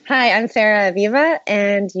Hi, I'm Sarah Aviva,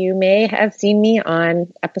 and you may have seen me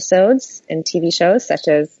on episodes and TV shows such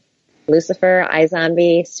as Lucifer,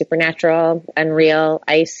 iZombie, Supernatural, Unreal,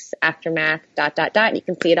 Ice, Aftermath, ... You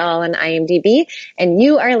can see it all on IMDb. And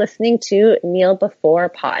you are listening to Kneel Before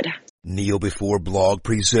Pod. Kneel Before Blog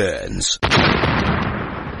presents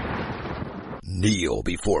Kneel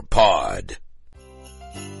Before Pod.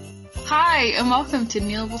 Hi, and welcome to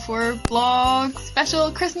Kneel Before Blog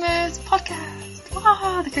special Christmas podcast.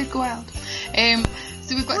 Wow, the crowd go wild.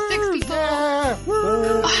 So we've got 6 people.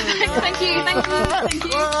 Thank you.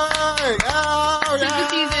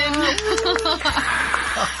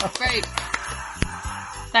 Right.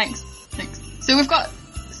 Thanks. So we've got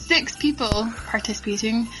 6 people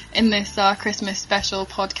participating in this Christmas special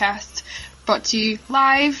podcast brought to you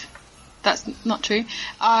live. That's not true.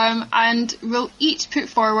 And we'll each put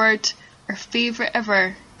forward our favourite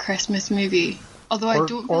ever Christmas movie. Although I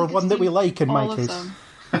don't. Or one that we like in my case.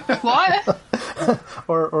 What?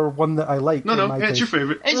 or one that I like. No, it's your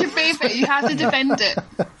favourite. It's your favourite. You have to defend it.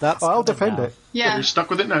 I'll defend it. Yeah. You're stuck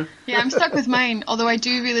with it now. Yeah, I'm stuck with mine. Although I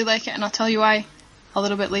do really like it, and I'll tell you why a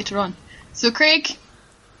little bit later on. So, Craig,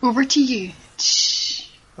 over to you.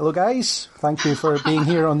 Hello, guys. Thank you for being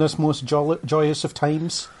here on this most joyous of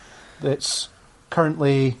times. It's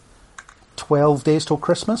currently 12 days till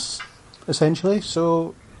Christmas, essentially.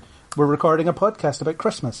 So we're recording a podcast about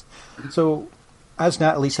Christmas. So, as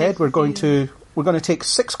Natalie said, we're going to take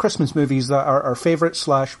 6 Christmas movies that are our favourites /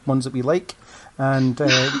 ones that we like, and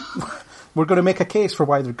we're going to make a case for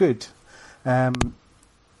why they're good. And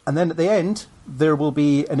then at the end, there will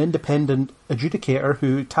be an independent adjudicator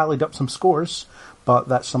who tallied up some scores, but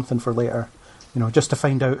that's something for later. Just to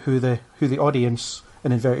find out who the audience,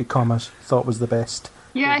 in inverted commas, thought was the best.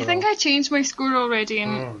 Yeah, overall. I think I changed my score already, Oh,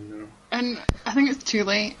 no. and I think it's too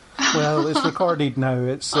late. Well, it's recorded now.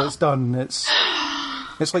 It's done. It's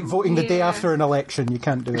like voting the day after an election. You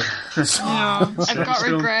can't do it. No, I've got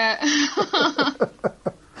regret.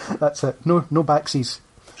 That's it. No backsies.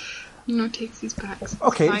 No takesies backs.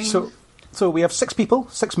 Okay, Fine. so we have 6 people,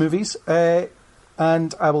 6 movies, and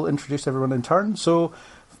I will introduce everyone in turn. So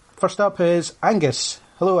first up is Angus.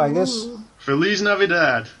 Hello, Angus. Ooh. Feliz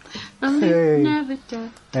Navidad. Hey.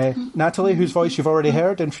 Navidad. Natalie, whose voice you've already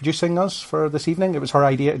heard, introducing us for this evening. It was her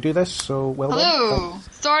idea to do this, so well done. Hello.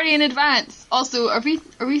 Sorry in advance. Also, are we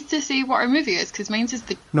to say what our movie is? Because mine's is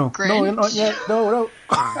the Grinch. No, not yet. No.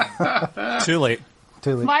 Too late.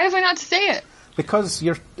 Why have I not to say it? Because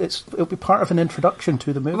it'll be part of an introduction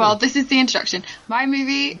to the movie. Well, this is the introduction. My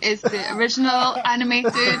movie is the original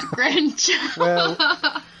animated Grinch. Well,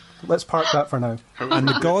 let's park that for now. And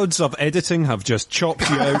the gods of editing have just chopped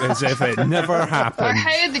you out as if it never Or happened.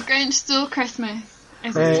 How the Grinch Stole Christmas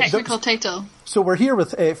is the technical title. So we're here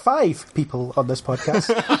with 5 people on this podcast.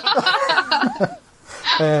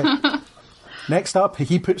 Next up,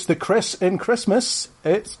 he puts the Chris in Christmas.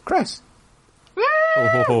 It's Chris. Ho,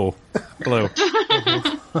 ho, ho. Hello.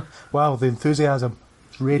 Wow, the enthusiasm.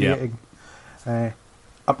 It's radiating.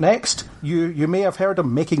 Up next, you may have heard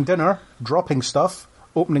him making dinner, dropping stuff,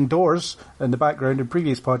 opening doors in the background in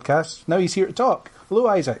previous podcasts. Now he's here to talk. Hello,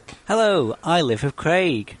 Isaac. Hello, I live with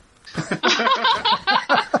Craig.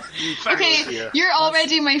 Okay, you're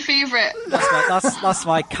already my favourite. That's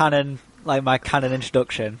my canon, my canon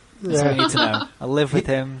introduction. That's what you need to know. I live with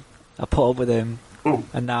him, I put up with him,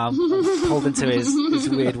 and now I'm pulled into his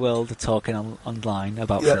weird world of talking online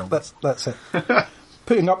about films. That's it.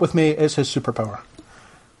 Putting up with me is his superpower.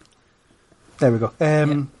 There we go.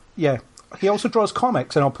 Yeah. He also draws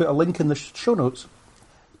comics, and I'll put a link in the show notes.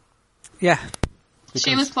 Yeah.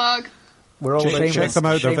 Shameless plug. We're all Check them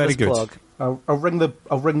out, they're very good. Plug. I'll ring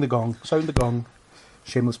the gong. Sound the gong.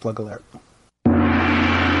 Shameless plug alert.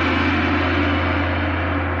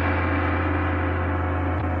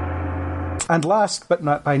 And last, but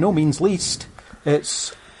not by no means least,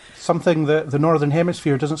 it's something that the Northern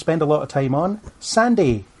Hemisphere doesn't spend a lot of time on.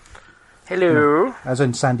 Sandy. Hello. As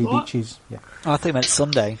in sandy beaches. Yeah. Oh, I think it meant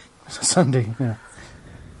Sunday. Sunday, yeah.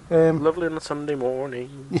 Lovely on a Sunday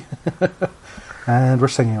morning. And we're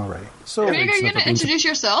singing already. So, Craig, are you going to introduce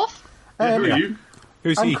yourself? Who are you?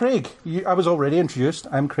 Who's I'm he? Craig. I was already introduced.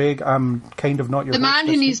 I'm Craig. I'm kind of not your The host man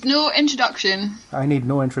who this needs no introduction. week. I need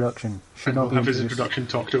no introduction. Should And not we'll be have his introduced. introduction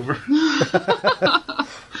talked over.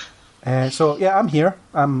 So yeah, I'm here.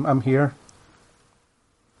 I'm here,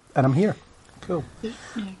 and I'm here. Cool.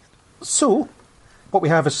 So, what we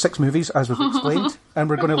have is 6 movies, as we've explained, and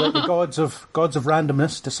we're going to let the gods of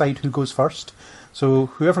randomness decide who goes first. So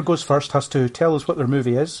whoever goes first has to tell us what their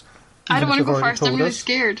movie is. I don't want to even if go they've already first. I'm told really us.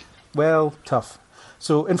 scared. Well, tough.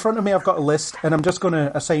 So in front of me I've got a list, and I'm just going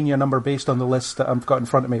to assign you a number based on the list that I've got in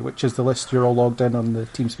front of me, which is the list you're all logged in on the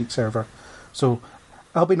TeamSpeak server. So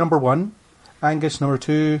I'll be number 1, Angus number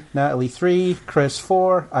 2, Natalie 3, Chris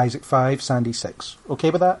 4, Isaac 5, Sandy 6. Okay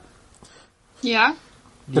with that? Yeah.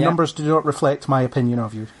 The numbers do not reflect my opinion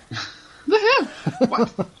of you.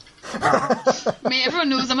 Woohoo! Mate, everyone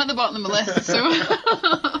knows I'm at the bottom of my list,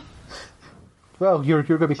 so... Well, you're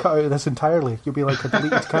going to be cut out of this entirely. You'll be like a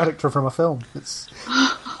deleted character from a film.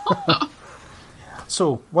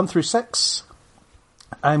 So, 1 through 6.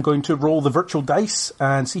 I'm going to roll the virtual dice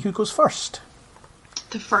and see who goes first.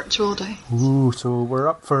 The virtual dice. Ooh, so we're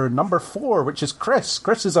up for number 4, which is Chris.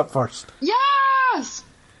 Chris is up first. Yes!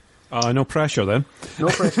 No pressure then. No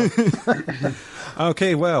pressure.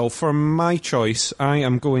 Okay, well, for my choice, I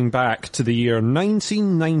am going back to the year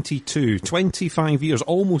 1992. 25 years,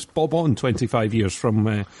 almost bob on 25 years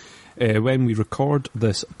from when we record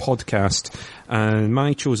this podcast. And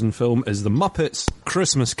my chosen film is The Muppets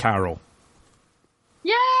Christmas Carol.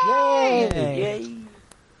 Yay! Yay.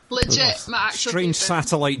 Legit, my actual Strange favourite.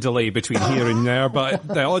 satellite delay between here and there, but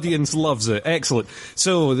the audience loves it. Excellent.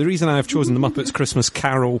 So the reason I've chosen The Muppets Christmas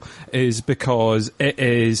Carol is because it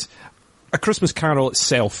is... A Christmas Carol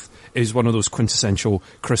itself is one of those quintessential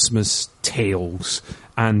Christmas tales,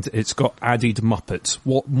 and it's got added Muppets.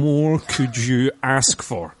 What more could you ask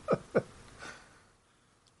for?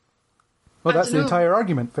 Well, that's the entire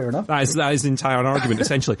argument. Fair enough. That is the entire argument,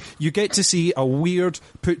 essentially. You get to see a weird,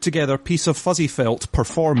 put-together piece of fuzzy felt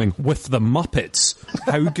performing with the Muppets.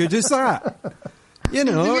 How good is that? You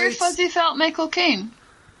know, The weird fuzzy felt Michael Caine.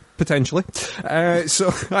 Potentially.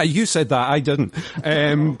 So you said that, I didn't.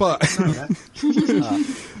 But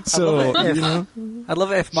so I'd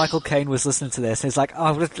love it if Michael Caine was listening to this. And he's like, "Oh,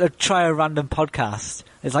 I'm gonna try a random podcast."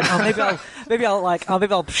 It's like, "Oh, maybe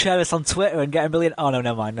I'll share this on Twitter and get a million." Oh no,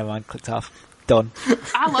 never mind. Clicked off. Done.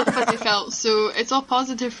 I love fuzzy felt, so it's all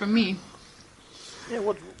positive from me.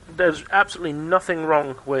 Yeah, there's absolutely nothing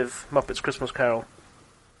wrong with Muppets Christmas Carol.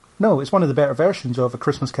 No, it's one of the better versions of A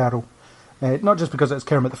Christmas Carol. Not just because it's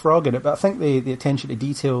Kermit the Frog in it, but I think the attention to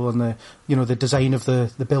detail and the design of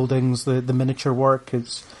the buildings, the miniature work.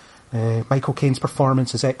 It's Michael Caine's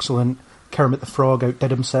performance is excellent. Kermit the Frog outdid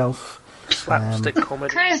himself. Slapstick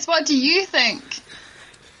comedy. Chris, what do you think?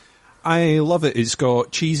 I love it. It's got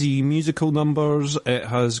cheesy musical numbers. It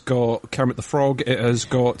has got Kermit the Frog. It has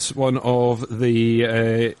got one of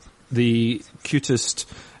the cutest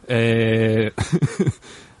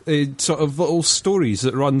sort of little stories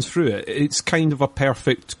that run through it. It's kind of a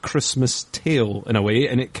perfect Christmas tale in a way,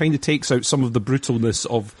 and it kind of takes out some of the brutalness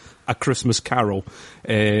of A Christmas Carol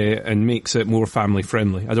and makes it more family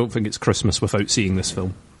friendly. I don't think it's Christmas without seeing this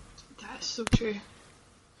film. That's so true.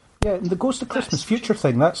 Yeah, and the Ghost of Christmas Future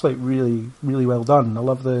thing, that's like really, really well done. I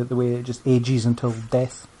love the way it just ages until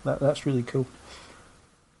death. That's really cool.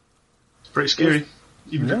 It's pretty scary,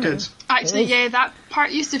 even for kids. Actually, yeah, that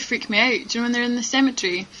part used to freak me out. Do you know when they're in the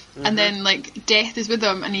cemetery and then like death is with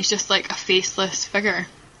them and he's just like a faceless figure?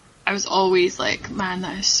 I was always like, man,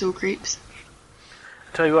 that is so creeps.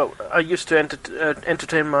 Tell you what, I used to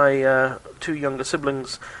entertain my two younger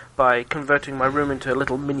siblings by converting my room into a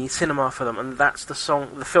little mini cinema for them, and that's the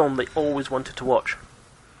film they always wanted to watch.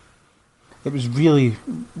 It was really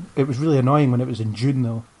annoying when it was in June,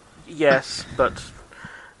 though. Yes, but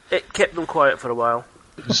it kept them quiet for a while.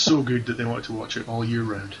 It was so good that they wanted to watch it all year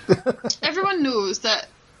round. Everyone knows that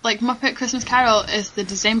like Muppet Christmas Carol is the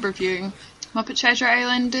December viewing, Muppet Treasure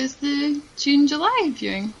Island is the June-July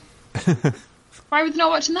viewing. Why were they not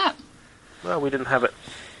watching that? Well, we didn't have it.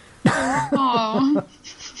 Aww.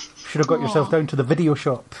 Should have got yourself down to the video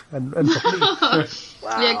shop and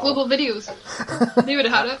Wow. Yeah, Global Videos. They would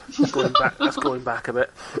have had it. That's going back a bit.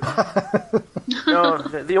 No,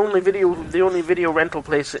 the only video rental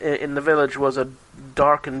place in the village was a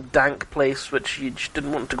dark and dank place which you just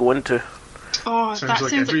didn't want to go into. Oh, Sounds that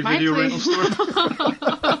like sounds every like my video place. rental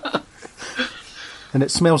store. and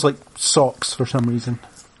it smells like socks for some reason.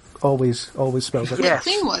 Always smells like Yes.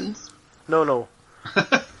 Clean ones. No.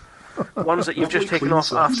 Ones that you've just taken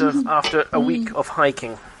off after a week of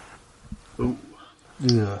hiking. Ooh.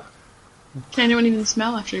 Yeah. Can anyone even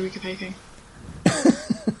smell after a week of hiking?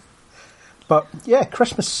 But yeah,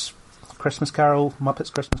 Christmas Carol,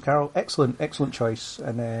 Muppets Christmas Carol, excellent choice,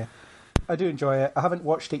 and I do enjoy it. I haven't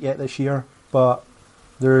watched it yet this year, but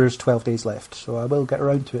there's 12 days left, so I will get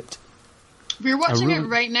around to it. We're watching it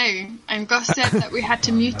right now, and Gus said that we had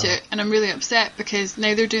to mute it, and I'm really upset because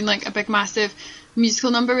now they're doing like a big massive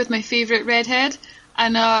musical number with my favourite redhead,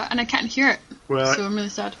 and I can't hear it. Well, so I'm really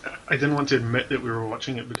sad. I didn't want to admit that we were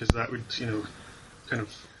watching it because that would, kind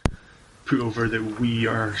of put over that we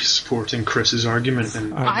are supporting Chris's argument,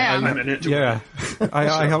 and I am. I'm in it. Yeah,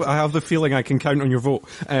 I have the feeling I can count on your vote,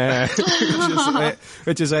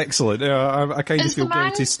 which is excellent. I kind of Is feel the man-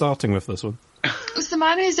 guilty starting with this one. It's the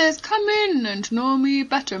man who says, "Come in and know me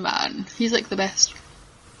better, man." He's like the best.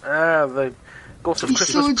 The Ghost of He's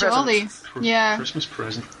Christmas so Present. jolly. Yeah, Christmas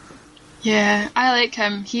present. yeah. I like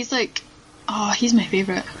him. He's like, he's my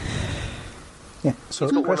favourite. Yeah. So,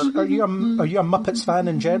 got Chris, one of are you a Muppets fan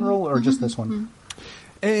in general, or just this one?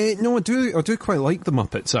 No, I do quite like the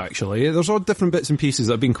Muppets, actually. There's all different bits and pieces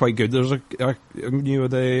that have been quite good. There's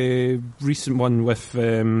the recent one with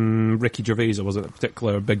Ricky Gervais I wasn't a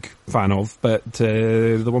particular big fan of, but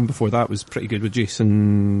the one before that was pretty good with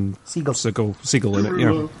Jason Segel in it,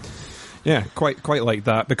 yeah. Yeah, quite like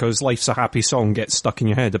that, because Life's a Happy Song gets stuck in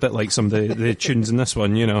your head, a bit like some of the tunes in this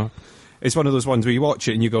one, you know. It's one of those ones where you watch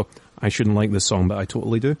it and you go, I shouldn't like this song, but I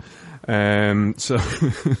totally do.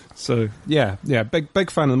 So yeah,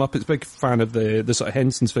 big fan of the Muppets, big fan of the sort of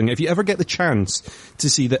Henson's thing. If you ever get the chance to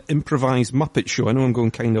see the improvised Muppet show, I know I'm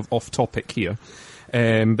going kind of off topic here,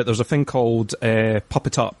 but there's a thing called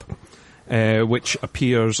Puppet Up, which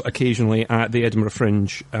appears occasionally at the Edinburgh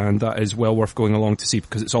Fringe, and that is well worth going along to see,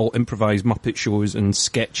 because it's all improvised Muppet shows and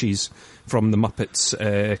sketches from the Muppets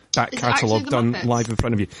back catalogue done Muppets? live in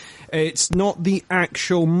front of you. It's not the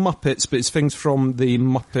actual Muppets, but it's things from the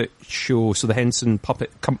Muppet Show, so the Henson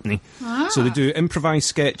Puppet Company. So they do improvised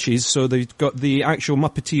sketches, so they've got the actual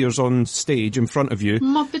Muppeteers on stage in front of you,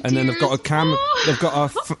 and then they've got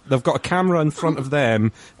they've got a camera in front of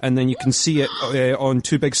them, and then you can see it on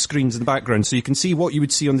two big screens in the background, so you can see what you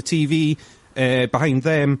would see on the TV behind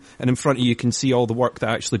them, and in front of you, you can see all the work that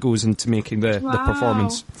actually goes into making the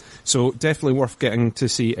performance. So definitely worth getting to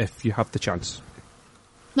see if you have the chance.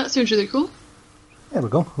 That sounds really cool. There we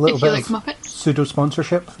go. A little If you bit like of Muppets. pseudo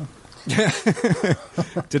sponsorship.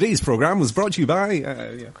 Today's programme was brought to you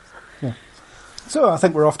by... So I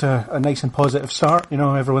think we're off to a nice and positive start. You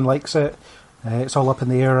know, everyone likes it. It's all up in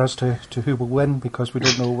the air as to who will win, because we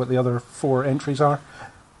don't know what the other 4 entries are.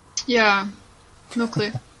 Yeah, no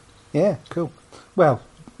clue. Yeah, cool. Well,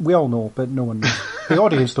 we all know, but no one knows. The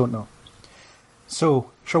audience don't know. So,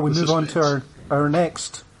 shall we move on to our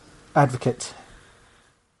next advocate?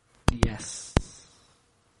 Yes.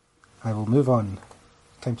 I will move on.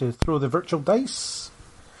 Time to throw the virtual dice.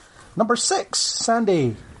 Number 6,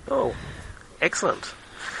 Sandy. Oh, excellent.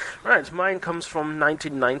 Right, mine comes from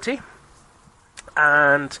 1990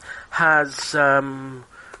 and has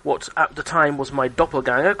what at the time was my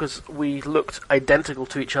doppelganger, because we looked identical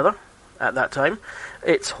to each other at that time.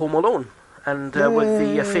 It's Home Alone, and with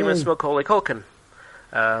the famous Macaulay Culkin.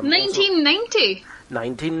 1990.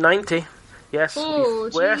 1990. Yes, Oh,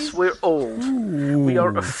 yes, we're old. We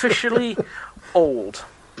are officially old.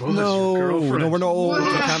 Oh, that's your girlfriend. No, we're not old. We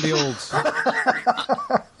can't be old.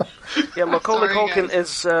 Yeah, Macaulay Sorry, Culkin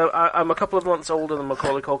guys. is... I'm a couple of months older than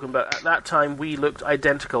Macaulay Culkin, but at that time we looked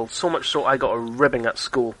identical, so much so I got a ribbing at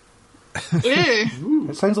school. Ew.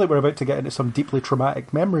 It sounds like we're about to get into some deeply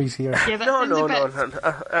traumatic memories here. Yeah, that No, sounds a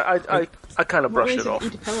bit... I kind of brushed What it was off.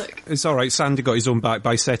 Oedipilic? It's all right. Sandy got his own back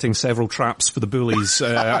by setting several traps for the bullies,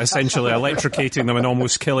 essentially electrocuting them and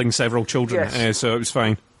almost killing several children. Yes. So it was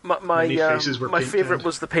fine. My Many faces were paint favourite cans.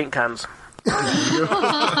 was the paint cans.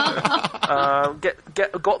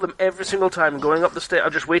 Got them every single time going up the stairs. I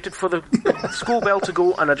just waited for the school bell to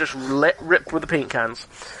go, and I just let rip with the paint cans.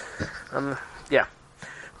 Yeah.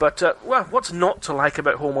 But well, what's not to like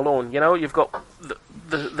about Home Alone? You know, you've got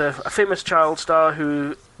the famous child star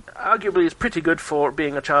who arguably is pretty good for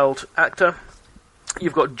being a child actor.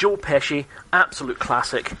 You've got Joe Pesci, absolute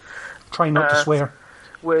classic. Try not to swear.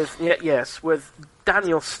 With with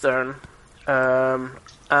Daniel Stern, Stern.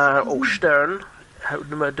 I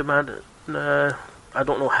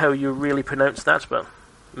don't know how you really pronounce that, but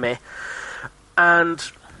meh.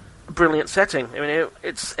 And brilliant setting. I mean,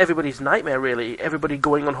 it's everybody's nightmare, really. Everybody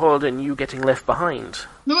going on holiday and you getting left behind.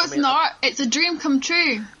 No, it's not. It's a dream come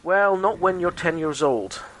true. Well, not when you're 10 years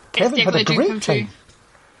old. Kevin It's had a definitely a dream come great true. time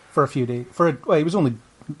for a few days.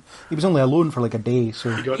 He was only alone for like a day.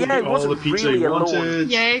 So You got Yeah, to it eat all wasn't the pizza really you alone. wanted.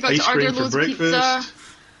 Yeah, you got ice to order cream for loads of breakfast. pizza.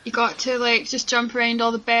 You got to like just jump around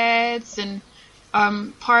all the beds and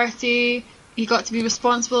party. You got to be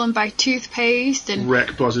responsible and buy toothpaste and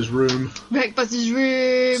Wreck Buzz's room. wreck Buzz's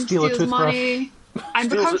room, Steal a steal his toothbrush. money, and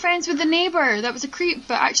Steals become it. friends with the neighbour. That was a creep,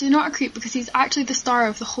 but actually not a creep because he's actually the star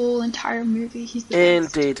of the whole entire movie. He's the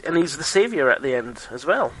best. Indeed. And he's the saviour at the end as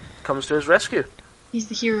well. Comes to his rescue. He's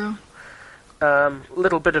the hero.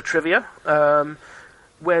 Little bit of trivia.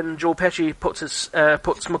 When Joe Pesci puts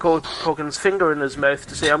Macaulay Culkin's finger in his mouth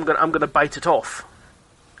to say, I'm going to bite it off,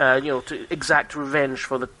 to exact revenge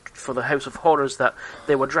for the for the House of Horrors that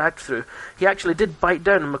they were dragged through. He actually did bite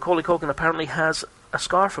down, and Macaulay Culkin apparently has a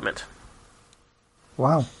scar from it.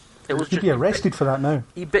 Wow. He'd be arrested for that now.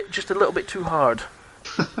 He bit just a little bit too hard.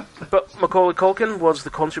 But Macaulay Culkin was the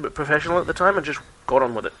consummate professional at the time and just got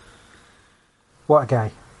on with it. What a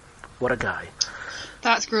guy. What a guy.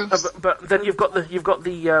 That's gross. But then you've got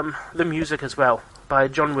the music as well by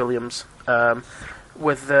John Williams,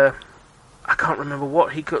 with the, I can't remember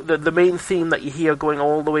what the main theme that you hear going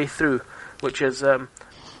all the way through, which is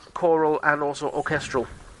choral and also orchestral.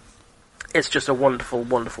 It's just a wonderful,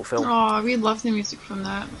 wonderful film. Oh, we love the music from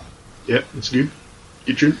that. Yeah, it's good.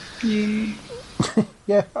 Good tune. Yeah.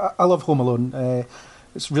 Yeah, I love Home Alone.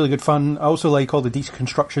 It's really good fun. I also like all the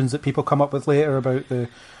deconstructions that people come up with later about the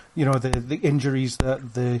injuries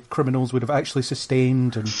that the criminals would have actually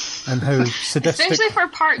sustained and how sadistic. Especially for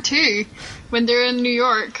part 2, when they're in New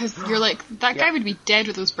York, because you're like, that guy would be dead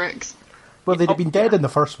with those bricks. Well, they'd have been dead in the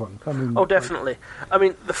first one. I mean, definitely. I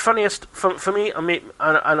mean, the funniest for me.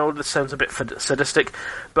 I know this sounds a bit sadistic,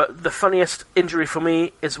 but the funniest injury for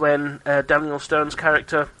me is when Daniel Stern's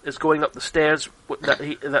character is going up the stairs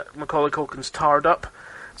that Macaulay Culkin's tarred up.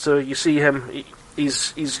 So you see him.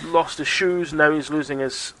 He's lost his shoes. Now he's losing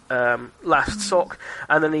his last sock,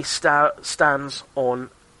 and then he stands on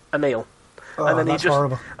a nail. Oh, and then that's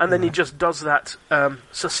horrible. And then he just does that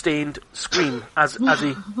sustained scream as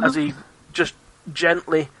he just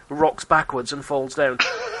gently rocks backwards and falls down.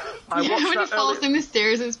 When he falls down the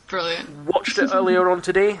stairs, it's brilliant. Watched it earlier on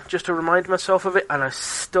today just to remind myself of it, and I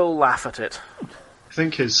still laugh at it. I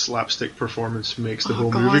think his slapstick performance makes the whole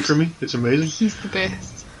movie for me. It's amazing. He's the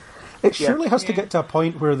best. It surely has to get to a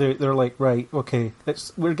point where they're like, right, okay,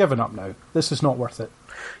 we're giving up now. This is not worth it.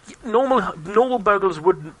 Normal burglars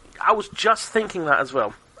wouldn't. I was just thinking that as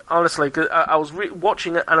well. Honestly, 'cause I was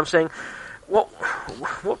watching it and I'm saying,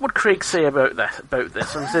 what would Craig say about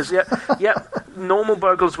this? And he says, yeah, normal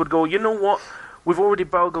burglars would go, you know what? We've already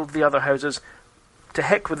burgled the other houses. To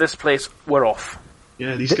heck with this place. We're off.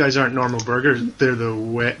 Yeah, these guys aren't normal burglars. They're the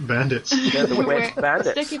wet bandits. They're the wet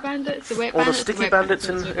bandits. Sticky bandits. The wet or bandits. The sticky bandits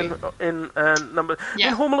in number. Yeah.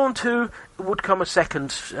 In Home Alone 2 would come a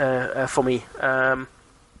second for me.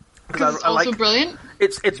 Because it's also brilliant.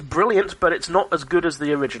 It's brilliant, but it's not as good as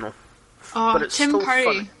the original. Oh, but it's Tim still Curry.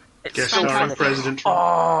 Fun. It's Guest so starring funny. President Trump.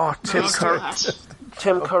 Oh,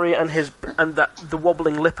 Tim Curry and the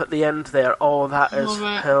wobbling lip at the end there. Oh, that is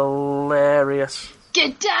hilarious.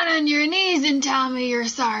 Get down on your knees and tell me you're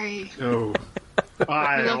sorry. Oh,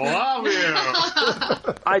 I love you.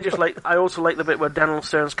 I also like the bit where Daniel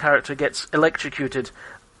Stern's character gets electrocuted.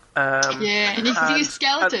 And you can see his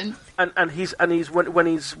skeleton. When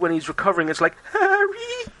he's recovering, it's like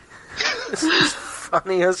Harry. It's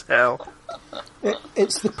funny as hell.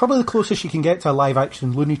 It's probably the closest you can get to a live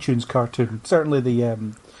action Looney Tunes cartoon. Certainly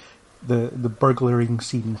the burglaring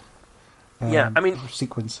scene. I mean,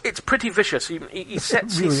 sequence. It's pretty vicious. He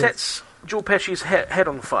sets Joe Pesci's head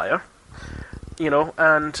on fire,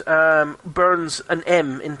 and burns an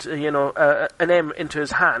M into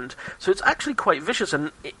his hand. So it's actually quite vicious.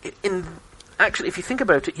 And actually, if you think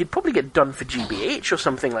about it, he'd probably get done for GBH or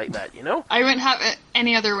something like that. I wouldn't have it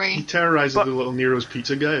any other way. He terrorizes the little Nero's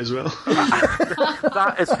Pizza guy as well.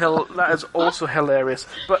 That is also hilarious.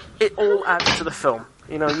 But it all adds to the film.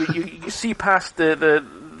 You see past the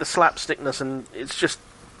slapstickness, and it's just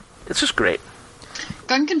great.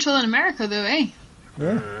 Gun control in America, though, eh?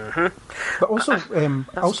 Yeah. Mm-hmm. But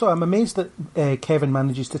also, I'm amazed that Kevin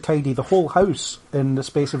manages to tidy the whole house in the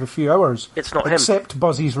space of a few hours. It's not him. Except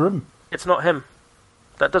Buzzy's room. It's not him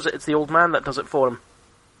that does it. It's the old man that does it for him.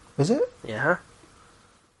 Is it? Yeah.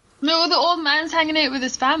 No, the old man's hanging out with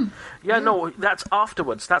his fam. Yeah, no, that's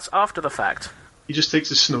afterwards. That's after the fact. He just takes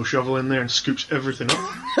his snow shovel in there and scoops everything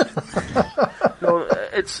up. No,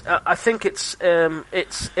 it's. I think it's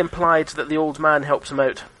implied that the old man helps him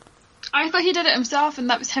out. I thought he did it himself, and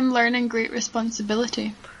that was him learning great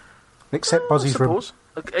responsibility. Except Buzzy's room.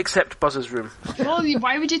 Except Buzz's room. Well,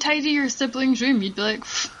 why would you tidy your sibling's room? You'd be like,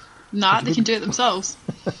 nah, they can do it themselves.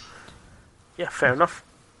 Yeah, fair enough.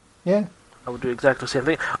 Yeah. I would do exactly the same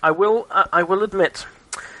thing. I will admit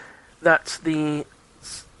that the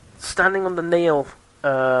standing on the nail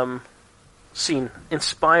scene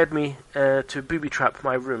inspired me to booby trap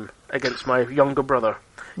my room against my younger brother.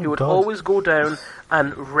 He would always go down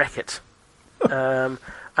and wreck it. And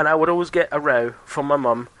I would always get a row from my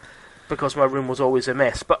mum because my room was always a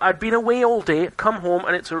mess. But I'd been away all day, come home,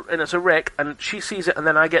 and it's a wreck, and she sees it, and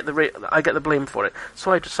then I get the blame for it.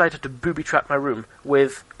 So I decided to booby trap my room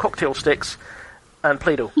with cocktail sticks and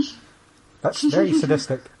Play-Doh. That's very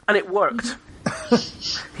sadistic. And it worked.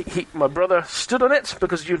 My brother stood on it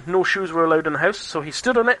because no shoes were allowed in the house, so he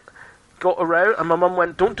stood on it, got a row, and my mum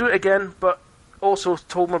went, "Don't do it again," but also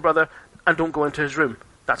told my brother, "And don't go into his room.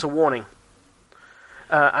 That's a warning."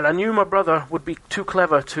 And I knew my brother would be too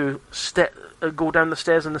clever to go down the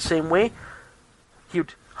stairs in the same way. He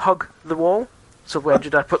would hug the wall. So where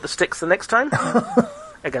did I put the sticks the next time?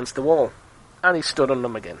 Against the wall. And he stood on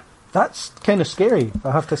them again. That's kind of scary,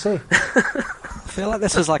 I have to say. I feel like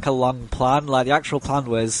this was like a long plan. Like the actual plan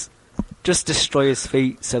was just destroy his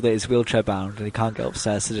feet so that he's wheelchair bound and he can't get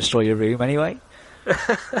upstairs to destroy your room anyway.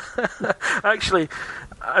 Actually,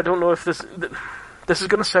 I don't know if this is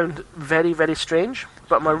going to sound very, very strange,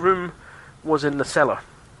 but my room was in the cellar.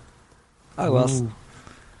 Oh, well.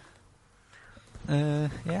 Yeah.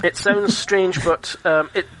 It sounds strange, but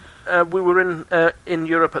we were in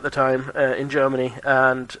Europe at the time, in Germany,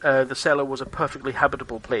 and the cellar was a perfectly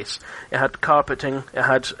habitable place. It had carpeting, it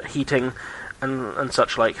had heating, and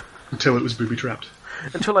such like. Until it was booby-trapped.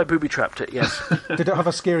 Until I booby-trapped it, yes. Did it have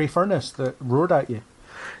a scary furnace that roared at you?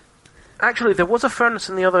 Actually, there was a furnace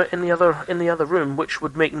in the other room which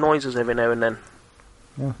would make noises every now and then.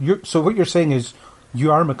 Yeah. So what you're saying is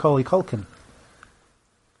you are Macaulay Culkin.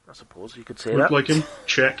 I suppose you could say Look that. like him?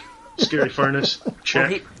 Check. Scary furnace? Check.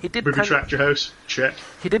 Well, he did booby-trapped your house? Check.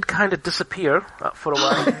 He did kind of disappear for a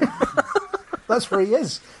while. That's where he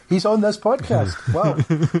is. He's on this podcast. Wow.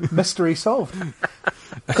 Mystery solved.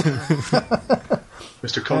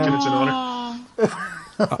 Mr. Culkin, it's an honour.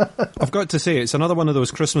 I've got to say, it's another one of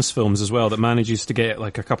those Christmas films as well that manages to get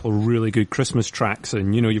like a couple of really good Christmas tracks.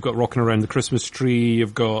 And, you've got Rocking Around the Christmas Tree,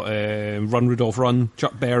 you've got Run, Rudolph, Run,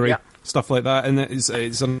 Chuck Berry, stuff like that. And it's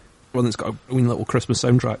one that's got a wee little Christmas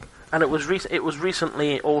soundtrack. And it was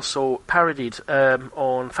recently also parodied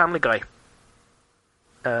on Family Guy.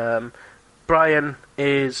 Brian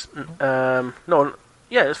is...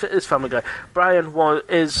 it's Family Guy. Brian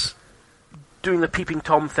is doing the peeping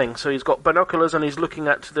Tom thing, so he's got binoculars and he's looking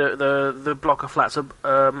at the block of flats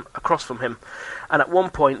across from him, and at one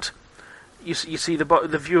point you see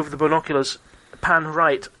the view of the binoculars pan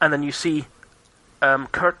right, and then you see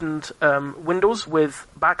curtained windows with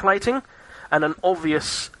backlighting and an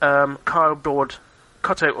obvious cardboard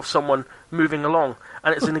cutout of someone moving along,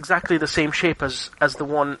 and it's in exactly the same shape as the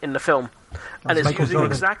one in the film. And it's Michael using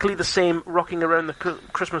Jordan. exactly the same Rocking Around the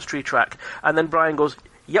Christmas Tree track. And then Brian goes,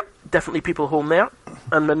 "Yep, definitely people home there,"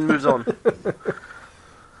 and then moves on.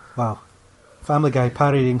 Wow. Family Guy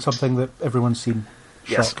parodying something that everyone's seen.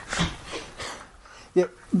 Yes. Shock. Yeah,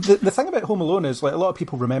 the thing about Home Alone is, like, a lot of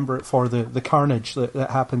people remember it for the carnage that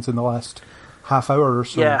happens in the last half hour or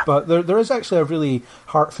so. Yeah. But there is actually a really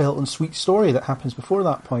heartfelt and sweet story that happens before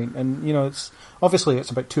that point. And, it's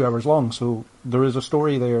about 2 hours long, so there is a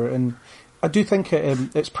story there. And I do think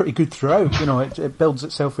it's pretty good throughout. It builds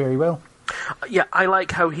itself very well. Yeah, I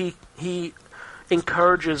like how he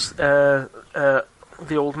encourages the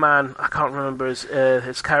old man. I can't remember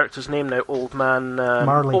his character's name now. Old man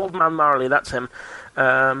Marley. Old man Marley. That's him.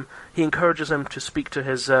 He encourages him to speak to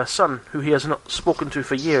his son, who he has not spoken to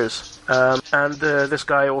for years. And this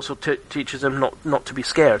guy also teaches him not to be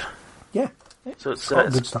scared. Yeah. So it's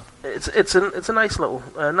good stuff. It's a nice little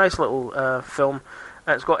film.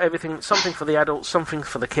 It's got everything, something for the adults, something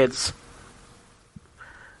for the kids.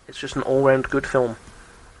 It's just an all-round good film.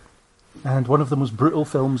 And one of the most brutal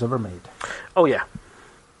films ever made. Oh yeah.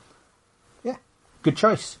 Yeah, good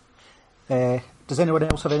choice. Does anyone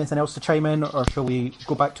else have anything else to chime in, or shall we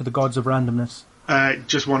go back to the gods of randomness?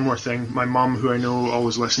 Just one more thing. My mum, who I know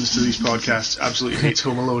always listens to these podcasts, absolutely hates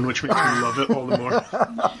Home Alone, which makes me love it all the more.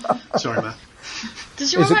 Sorry, Matt.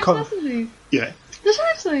 Does your Is it mum called- listen to these? Yeah. Does she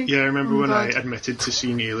actually? Yeah, I remember Oh, when God. I admitted to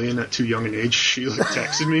seeing Alien at too young an age, she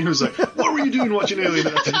texted me and was like, "What were you doing watching Alien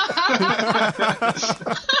at that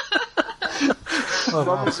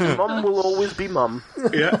time?" Mum will always be mum.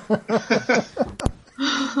 Yeah.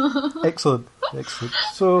 Excellent.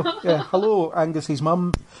 So, hello, Angus's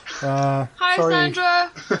mum. Hi, sorry,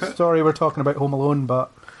 Sandra. Sorry we're talking about Home Alone,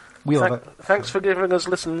 but we love it. Thanks for giving us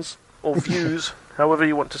listens or views, however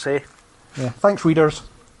you want to say. Yeah, thanks, readers.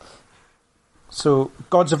 So,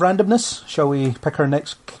 gods of randomness, shall we pick our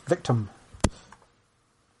next victim?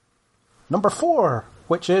 Number 4,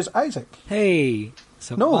 which is Isaac. Hey.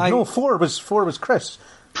 So No, 4 was Chris.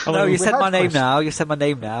 No, you We said had my name Chris. now. You said my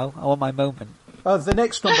name now. I want my moment. The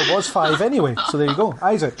next number was 5 anyway, so there you go.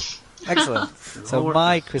 Isaac. Excellent. So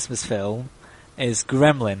my Christmas film is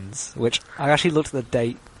Gremlins, which I actually looked at the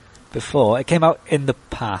date before. It came out in the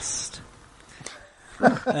past. So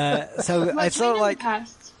it's sort of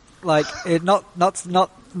like it not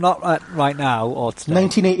right now or today.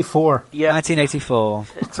 1984. Yeah, 1984.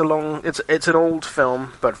 it's an old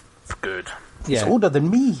film, but good. Yeah, It's older than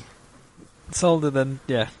me. it's older than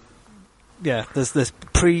yeah. There's this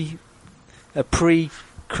pre-Craig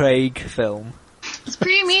film. It's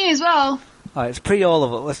pre me as well. It's pre all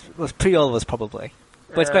of us. It's pre all of us probably,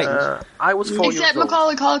 but it's great. I was 4 years Except old.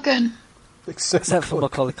 Macaulay Culkin. Except for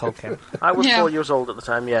Macaulay Culkin. I was Yeah. 4 years old at the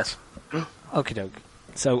time, yes. Okie doke.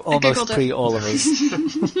 So giggled almost it. pre all of us.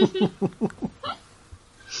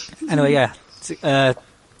 Anyway, yeah.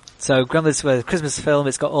 So Gremlins were a Christmas film.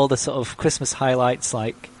 It's got all the sort of Christmas highlights,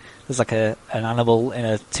 like there's like an animal in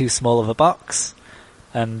a too small of a box,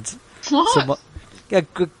 and What?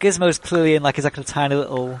 Gizmo's clearly in like a tiny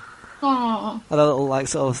little, Oh. a little like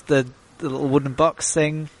sort of the little wooden box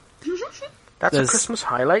thing. That's There's- a Christmas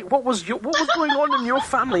highlight. What was going on in your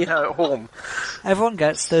family at home? Everyone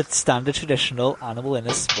gets the standard traditional animal in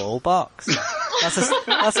a small box.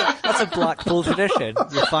 That's a Blackpool tradition.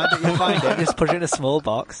 You find it, just put it in a small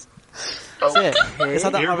box. That's it. It's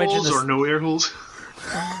like that Air orange in holes the or no air holes?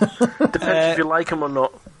 Depends if you like them or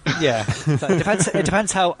not. yeah. So it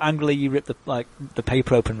depends how angrily you rip the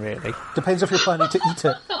paper open. Really. Depends if you're planning to eat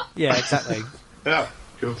it. Yeah, exactly. Yeah,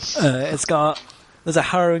 cool. There's a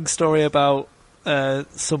harrowing story about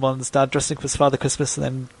someone's dad dressing up as Father Christmas and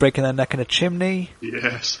then breaking their neck in a chimney.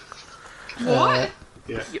 Yes. What?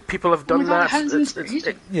 Yeah. Yeah, people have done Oh my God, that. how is this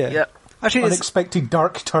crazy? Yeah. Actually, Unexpected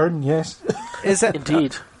dark turn, yes. is it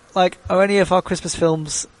Indeed. like are any of our Christmas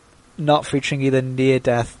films not featuring either near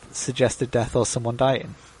death, suggested death, or someone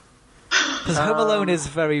dying? Because Home Alone is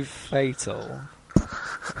very fatal.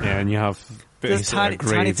 Yeah, and you have There's basically a Tiny Tim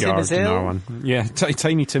graveyard is in ill. that one. Yeah,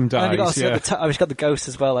 Tiny Tim And dies. you've got, Yeah. we've got the ghosts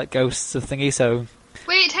as well, like ghosts of thingy. So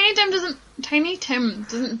Wait, Tiny Tim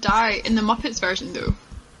doesn't die in the Muppets version though.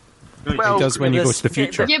 Well, He does when you go there's- to the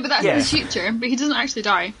future. Yeah, but that's Yeah. in the future. But he doesn't actually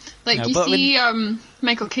die. Like No, you but see,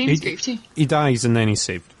 Michael Caine's He- grave too. He dies and then he's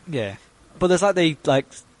saved. yeah, but there's like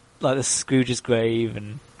the Scrooge's grave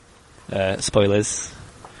and spoilers.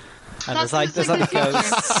 And That's there's like just like the the future.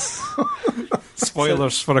 ghosts.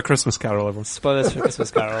 Spoilers for A Christmas Carol, everyone. Spoilers for Christmas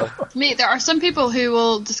Carol. Mate, there are some people who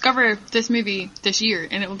will discover this movie this year,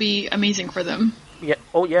 and it will be amazing for them. Yeah.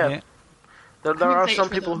 Oh, yeah. Yeah. There I'm are excited some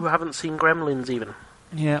for people them. who haven't seen Gremlins even.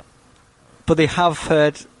 Yeah, but they have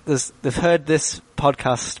heard they've heard this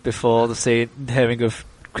podcast before. Hearing of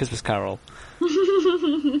Christmas Carol.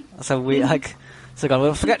 So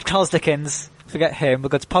we'll forget Charles Dickens, forget him. We'll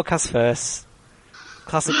go to podcast first.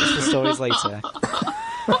 Classic Christmas stories later.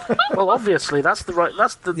 Well, obviously,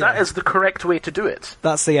 that is the correct way to do it.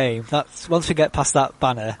 That's the aim. That's once we get past that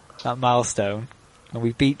banner, that milestone, and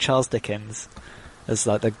we beat Charles Dickens as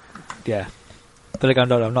like the yeah. But again,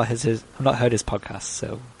 no, I've not heard his podcast,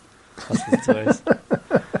 so that's what it is.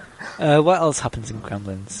 What else happens in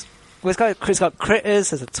Gremlins? Well, it's got critters.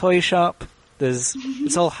 There's a toy shop.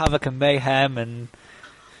 It's all havoc and mayhem, and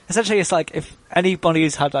essentially it's like if anybody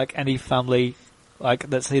who's had like any family like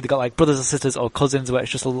that's either got like brothers or sisters or cousins where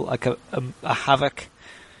it's just like a havoc.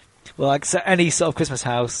 Well, like so any sort of Christmas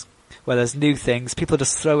house where there's new things, people are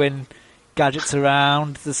just throwing gadgets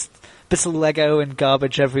around. There's bits of Lego and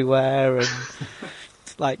garbage everywhere, and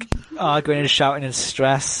like arguing and shouting and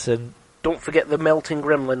stress. And Don't forget the melting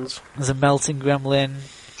gremlins. there's a melting gremlin.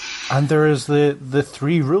 And there is the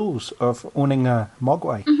 3 rules of owning a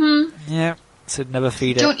mogwai. Yeah, so never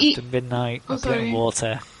feed it Don't eat- after midnight. Oh, Not put it in sorry.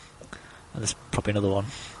 water. And there's probably another one.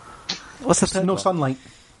 What's the third No one? sunlight.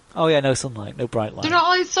 Oh yeah, no sunlight, no bright light. They're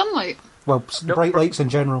not allowed sunlight. Well, Nope. bright lights in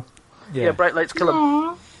general. Yeah, bright lights kill them.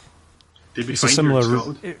 Aww. They'd be It's a fine similar here in route.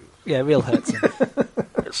 Scotland. Yeah, real hurts him.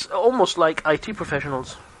 It's almost like IT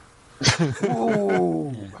professionals.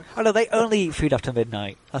 Oh no, they only eat food after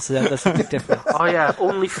midnight. That's a big difference. Oh yeah,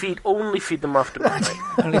 only feed them after midnight.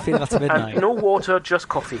 Only food after midnight. And no water, just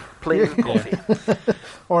coffee. Plain coffee.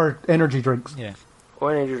 Or energy drinks. Yeah.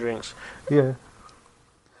 Or energy drinks. Yeah.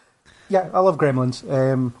 Yeah, I love Gremlins.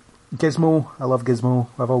 Gizmo, I love Gizmo.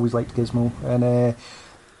 I've always liked Gizmo. And,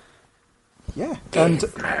 yeah. And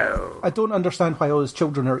I don't understand why all his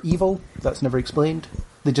children are evil. That's never explained.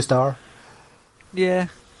 They just are. Yeah.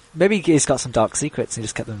 Maybe he's got some dark secrets and he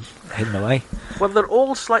just kept them hidden away. Well,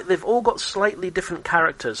 they've all got slightly different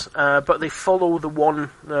characters, but they follow the one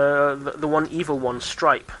evil one,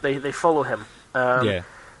 Stripe. They follow him. Yeah.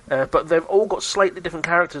 But they've all got slightly different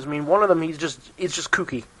characters. I mean, one of them he's just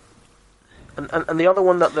kooky, and the other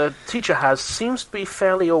one that the teacher has seems to be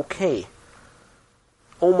fairly okay,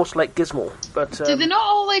 almost like Gizmo. But Did they not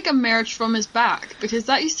all like emerge from his back? Because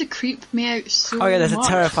that used to creep me out so much. Oh yeah, there's a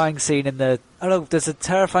terrifying scene in the... I don't know, there's a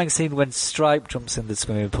terrifying scene when Stripe jumps in the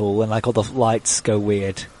swimming pool and like all the lights go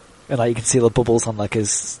weird. And like you can see the bubbles on like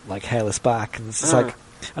his like hairless back. And it's just like...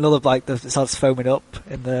 And all of like, it starts foaming up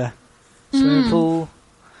in the swimming pool.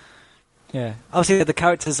 Yeah. Obviously, the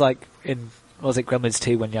characters like in Gremlins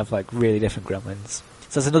 2 when you have like really different Gremlins.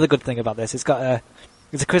 So that's another good thing about this. It's a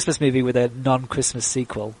Christmas movie with a non-Christmas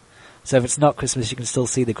sequel. So if it's not Christmas, you can still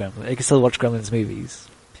see the Gremlins. You can still watch Gremlins movies.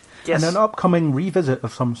 Yes. And an upcoming revisit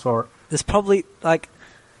of some sort. There's probably like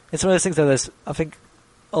it's one of those things. Though I think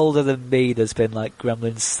older than me, there's been like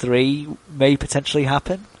Gremlins 3 may potentially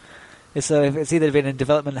happen. So if it's either been in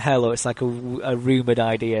development hell or it's like a rumoured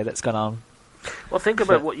idea that's gone on. Well, think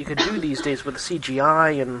about what you can do these days with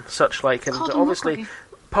CGI and such like, and obviously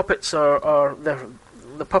puppets are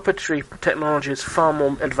the puppetry technology is far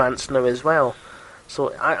more advanced now as well.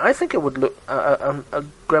 So I think it would look a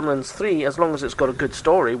Gremlins 3, as long as it's got a good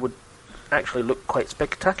story, would actually look quite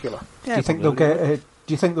spectacular. Yeah, do you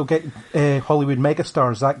think they'll get Hollywood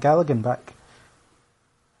megastar Zach Galligan back?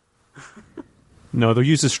 No, they'll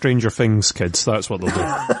use the Stranger Things kids. That's what they'll do.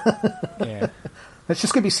 Yeah. It's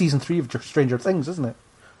just going to be season 3 of Stranger Things, isn't it?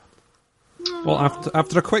 Well,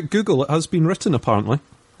 after a quick Google, it has been written, apparently.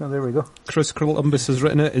 Oh, there we go. Chris Columbus has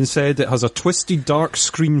written it and said it has a twisty, dark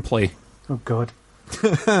screenplay. Oh, God.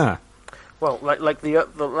 Well, like the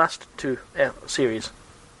last two series.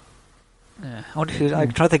 Yeah. I wonder who.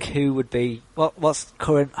 I'm trying to think who would be. What's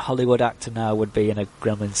current Hollywood actor now would be in a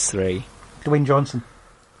Gremlins 3? Dwayne Johnson.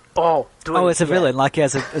 It's a villain, like he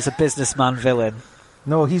has a businessman villain.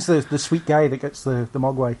 No, he's the sweet guy that gets the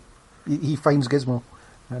Mogwai. He finds Gizmo.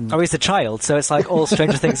 And he's the child, so it's like all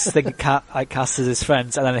Stranger Things cast as his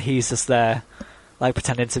friends, and then he's just there, like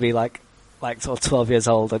pretending to be like sort of 12 years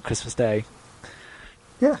old on Christmas Day.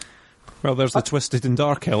 Yeah. Well, there's the twisted and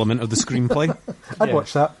dark element of the screenplay. I'd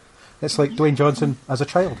watch that. It's like Dwayne Johnson as a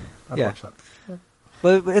child. I'd watch that. Yeah.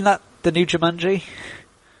 Well, isn't that the new Jumanji?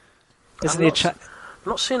 Isn't he I'm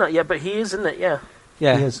not seen that yet, but he is, isn't it? Yeah.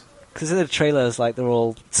 Yeah. He is. Because in the trailers, like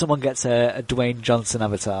someone gets a Dwayne Johnson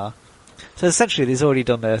avatar. So essentially, he's already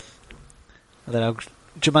done I don't know,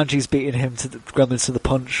 Jumanji's beating him to the Gremlins to the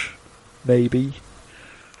punch, maybe.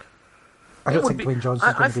 I don't think Dwayne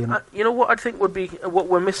Johnson's going to be in it. You know what I think would be what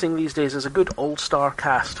we're missing these days is a good all-star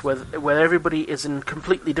cast where everybody is in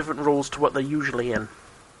completely different roles to what they're usually in.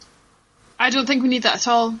 I don't think we need that at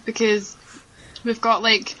all, because we've got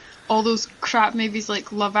like all those crap movies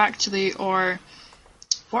like Love Actually, or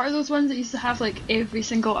what are those ones that used to have like every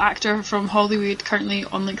single actor from Hollywood currently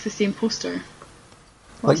on like the same poster?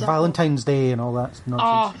 Like Valentine's Day and all that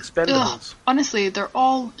nonsense. Expendables. Honestly, they're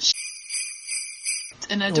all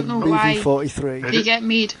and I don't know why 43. they get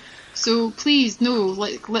made. So please, no,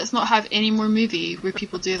 let's not have any more movie where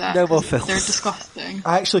people do that. No more films. They're disgusting.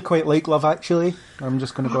 I actually quite like Love Actually. I'm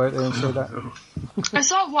just going to go out there and say that. I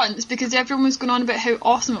saw it once because everyone was going on about how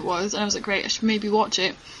awesome it was, and I was like, right, I should maybe watch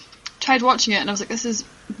it. Tried watching it, and I was like, this is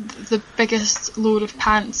the biggest load of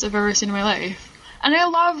pants I've ever seen in my life. And I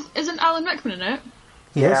love, isn't Alan Rickman in it?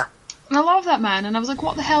 Yes. And I love that man, and I was like,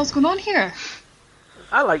 what the hell's going on here?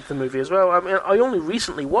 I liked the movie as well. I mean, I only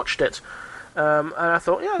recently watched it, and I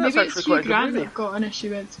thought, yeah, that's maybe actually it's quite Hugh a Grant good movie. I've got an issue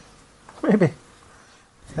with. Maybe.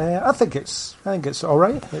 I think it's all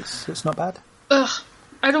right. It's not bad. Ugh,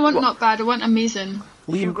 I don't want not bad. I want amazing.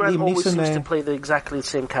 Hugh Grant always seems to play exactly the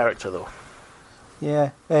same character, though.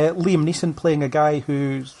 Yeah, Liam Neeson playing a guy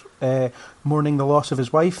who's mourning the loss of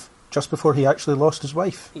his wife just before he actually lost his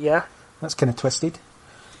wife. Yeah. That's kind of twisted.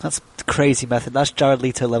 That's crazy method. That's Jared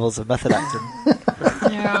Leto levels of method acting.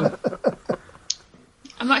 Yeah.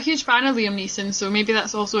 I'm not a huge fan of Liam Neeson, so maybe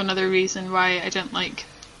that's also another reason why I didn't like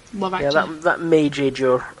Love Actually. Yeah, that may jade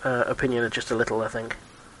your opinion just a little, I think.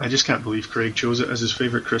 I just can't believe Craig chose it as his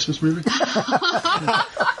favourite Christmas movie.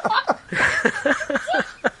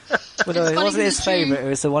 Well, no, it wasn't his favourite, it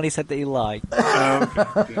was the one he said that he liked.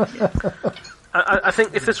 I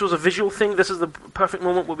think if this was a visual thing, this is the perfect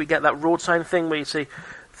moment where we get that road sign thing where you say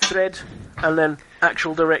thread and then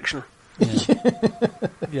actual direction.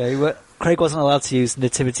 Yeah, Craig wasn't allowed to use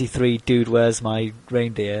Nativity 3 Dude Where's My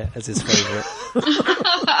Reindeer as his favourite.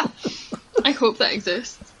 I hope that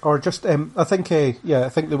exists. Or just, I think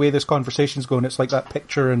the way this conversation's going, it's like that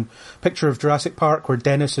picture of Jurassic Park where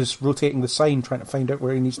Dennis is rotating the sign trying to find out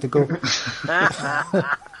where he needs to go.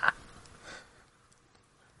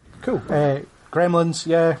 Cool. Gremlins,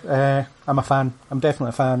 yeah, I'm a fan. I'm definitely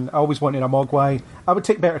a fan. I always wanted a Mogwai. I would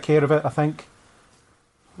take better care of it, I think.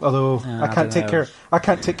 Although I can't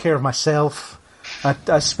take care of myself.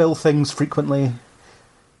 I spill things frequently.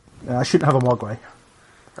 I shouldn't have a Mogwai.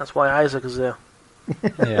 That's why Isaac is there.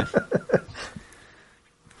 Yeah.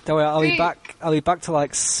 Don't worry, I'll be back to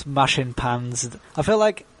like smashing pans. I feel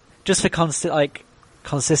like just for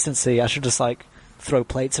consistency, I should just like throw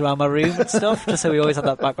plates around my room and stuff, just so we always have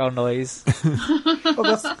that background noise.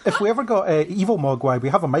 Well, if we ever got evil Mogwai, we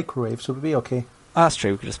have a microwave, so we'll be okay. That's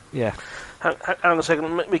true. We could just Hang on a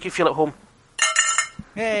second, make you feel at home.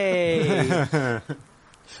 Hey!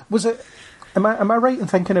 Was it? Am I right in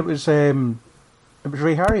thinking it was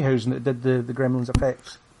Ray Harryhausen that did the Gremlins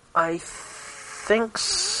effects? I think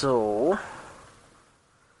so.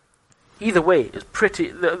 Either way, it's pretty.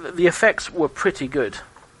 The effects were pretty good.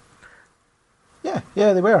 Yeah,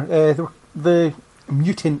 they were. The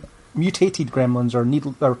mutated Gremlins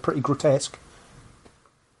are pretty grotesque.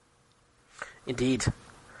 Indeed.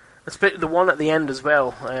 It's the one at the end as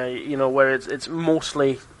well, where it's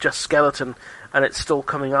mostly just skeleton, and it's still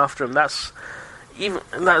coming after him. That's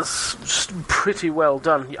pretty well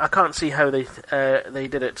done. I can't see how they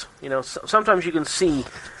did it. Sometimes you can see.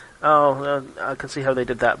 I can see how they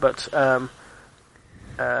did that, but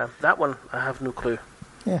that one I have no clue.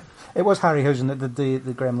 Yeah, it was Harryhausen that did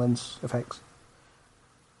the Gremlins effects.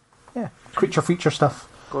 Yeah, creature feature stuff.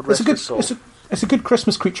 God rest his soul. It's a good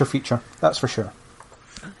Christmas creature feature, that's for sure.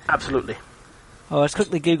 Absolutely. Oh, I just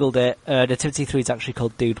quickly googled it. Nativity 3 is actually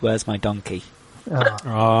called Dude, Where's My Donkey? Is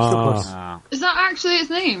that actually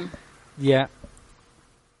its name? Yeah.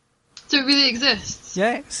 So it really exists?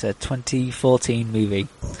 Yeah, it's a 2014 movie.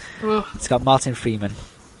 Ugh. It's got Martin Freeman.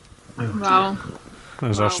 Wow.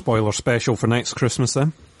 There's our spoiler special for next Christmas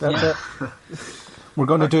then. That's it. We're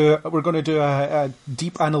going to do a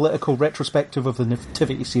deep analytical retrospective of the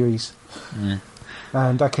Nativity series. Yeah.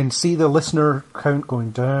 And I can see the listener count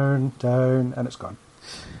going down, and it's gone.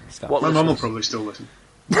 My mum will probably still listen.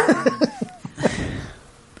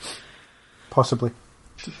 Possibly.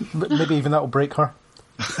 Maybe even that will break her.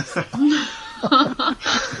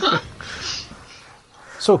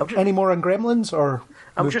 So, any more on Gremlins, or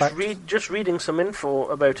I'm just reading some info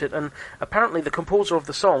about it, and apparently the composer of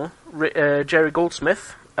the song, Jerry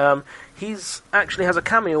Goldsmith, he's actually has a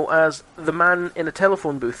cameo as the man in a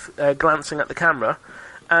telephone booth glancing at the camera,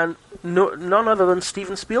 and none other than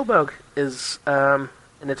Steven Spielberg is in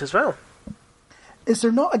it as well. Is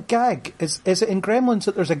there not a gag? Is it in Gremlins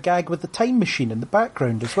that there's a gag with the time machine in the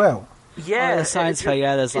background as well? Yeah, the science fair.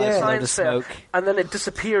 Yeah, there's like a load of smoke, and then it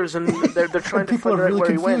disappears, and they're trying to people figure are really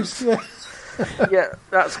out where confused, he went. Yeah,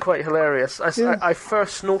 that's quite hilarious. I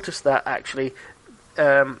first noticed that actually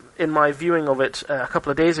in my viewing of it a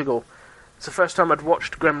couple of days ago. It's the first time I'd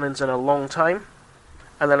watched Gremlins in a long time,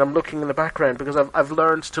 and then I'm looking in the background because I've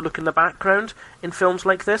learned to look in the background in films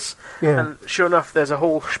like this. Yeah. And sure enough, there's a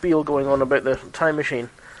whole spiel going on about the time machine.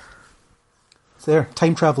 It's there.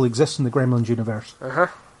 Time travel exists in the Gremlins universe. Uh-huh.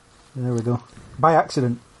 There we go. By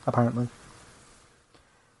accident, apparently.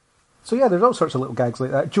 So yeah, there's all sorts of little gags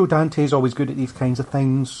like that. Joe Dante's always good at these kinds of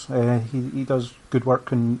things. He does good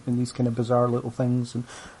work in these kind of bizarre little things. And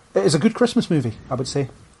it is a good Christmas movie, I would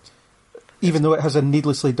say. Even though it has a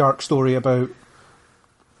needlessly dark story about...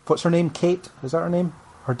 What's her name? Kate? Is that her name?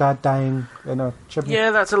 Her dad dying in a chimney?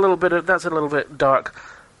 Yeah, that's a little bit dark.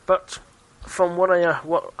 But from what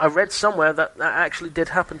I read somewhere, that actually did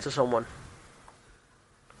happen to someone.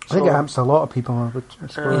 I think it happens to a lot of people, I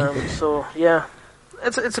suppose. So yeah,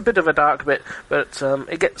 it's a bit of a dark bit, but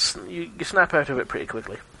it gets you snap out of it pretty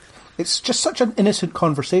quickly. It's just such an innocent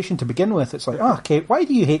conversation to begin with. It's like, Kate, why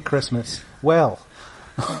do you hate Christmas? Well,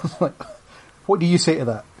 like, what do you say to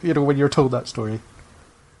that? When you're told that story.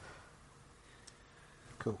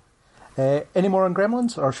 Cool. Any more on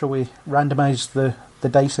Gremlins, or shall we randomise the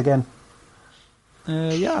dice again?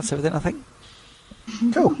 Yeah, that's everything, I think.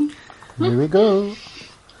 Cool. Here we go.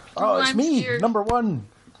 Oh, it's I'm me, scared. number one.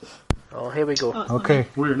 Oh, here we go. Okay.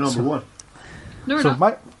 We're number one. No, we're So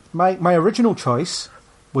not. my original choice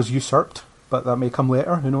was usurped, but that may come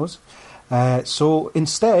later, who knows. So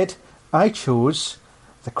instead, I chose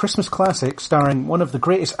the Christmas classic starring one of the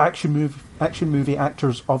greatest action movie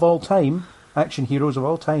actors of all time, action heroes of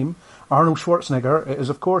all time, Arnold Schwarzenegger. It is,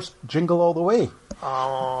 of course, Jingle All the Way.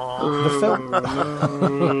 Oh, The film...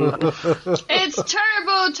 It's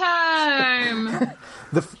Turbo Time!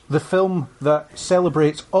 The film that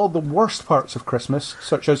celebrates all the worst parts of Christmas,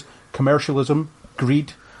 such as commercialism,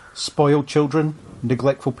 greed, spoiled children,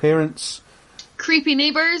 neglectful parents, Creepy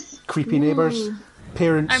neighbours. creepy neighbours,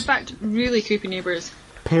 parents, In fact, really creepy neighbours.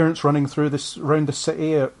 parents running around the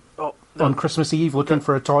city on Christmas Eve looking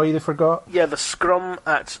for a toy they forgot. yeah, the scrum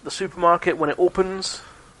at the supermarket when it opens.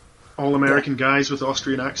 All American guys with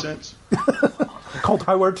Austrian accents. Called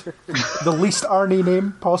Howard, the least Arnie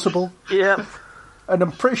name possible. Yeah, And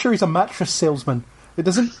I'm pretty sure he's a mattress salesman. It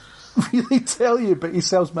doesn't really tell you, but he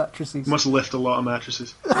sells mattresses. Must lift a lot of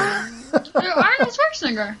mattresses. Arnold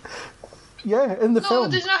Schwarzenegger. Yeah, in the No, film.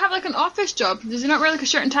 does he not have like an office job? Does he not wear like a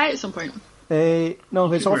shirt and tie at some point? No,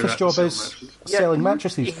 his Wear office that to job sell is mattresses. selling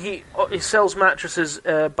mattresses. he sells mattresses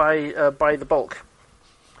by the bulk.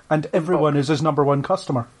 And everyone is his number one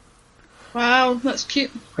customer. Wow, that's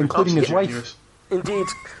cute. including his Absolutely wife. genius. Indeed,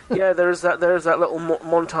 yeah. There is that little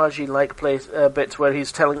montagey like place bit where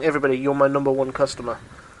he's telling everybody, "You're my number one customer."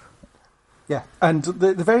 Yeah, and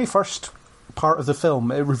the very first part of the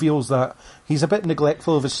film, it reveals that he's a bit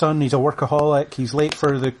neglectful of his son. He's a workaholic. He's late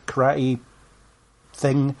for the karate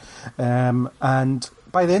thing, and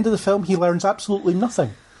by the end of the film, he learns absolutely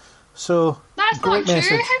nothing. So That's great not true.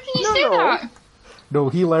 message. How can you No, say no. that? No,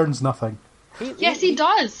 he learns nothing. Yes, he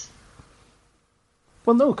does.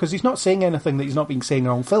 Well, no, because he's not saying anything that he's not being saying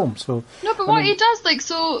on film. So No, but what he does,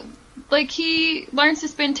 he learns to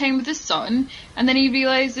spend time with his son, and then he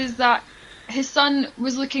realizes that his son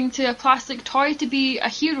was looking to a plastic toy to be a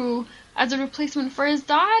hero as a replacement for his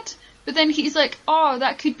dad. But then he's like, oh,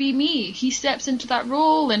 that could be me. He steps into that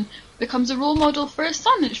role and becomes a role model for his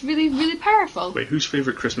son. It's really, really powerful. Wait, whose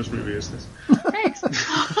favourite Christmas movie is this? Thanks.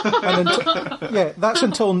 yeah, that's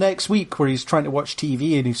until next week where he's trying to watch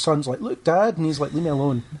TV and his son's like, "Look, Dad," and he's like, "Leave me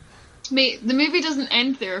alone." Mate, the movie doesn't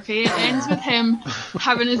end there, okay? It ends with him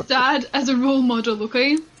having his dad as a role model,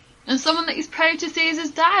 okay? And someone that he's proud to say is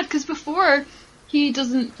his dad, because before he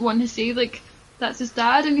doesn't want to say, like, that's his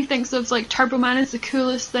dad, and he thinks of, like, Turbo Man as the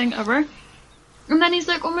coolest thing ever. And then he's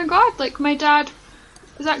like, oh my god, like, my dad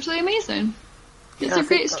is actually amazing. It's a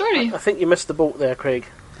great story. I think you missed the boat there, Craig.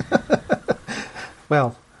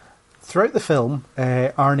 Well, throughout the film,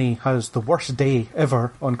 Arnie has the worst day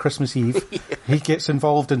ever on Christmas Eve. Yeah. He gets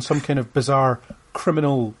involved in some kind of bizarre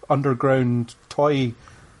criminal underground toy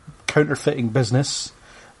counterfeiting business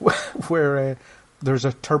where there's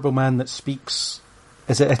a Turbo Man that speaks,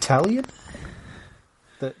 is it Italian?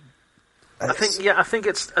 I think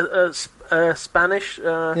it's Spanish.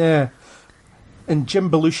 Yeah. And Jim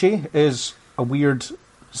Belushi is a weird,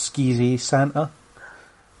 skeezy Santa.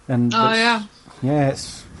 And yeah,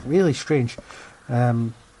 it's really strange.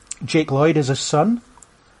 Jake Lloyd is his son,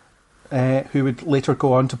 who would later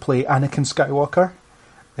go on to play Anakin Skywalker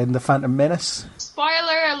in The Phantom Menace.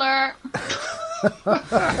 Spoiler alert!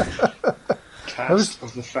 Cast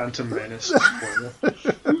of The Phantom Menace. Spoiler.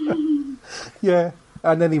 Yeah,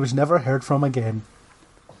 and then he was never heard from again.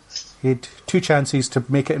 He had 2 chances to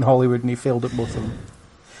make it in Hollywood and he failed at both of them.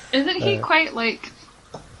 Isn't he quite like...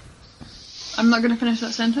 I'm not going to finish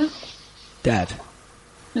that sentence. Dead.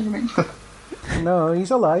 Never mind. No, he's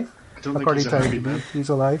alive. I don't think According he's to a happy IMDb, man. he's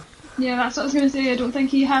alive. Yeah, that's what I was going to say. I don't think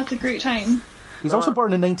he had a great time. He's also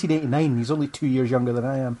born in 1989. He's only 2 years younger than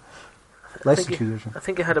I am. Less than 2 years younger. I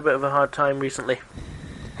think he had a bit of a hard time recently.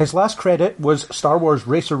 His last credit was Star Wars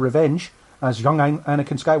Racer Revenge as young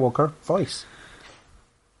Anakin Skywalker voice.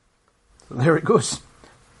 So there it goes.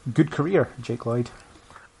 Good career, Jake Lloyd.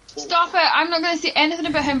 Stop it! I'm not going to say anything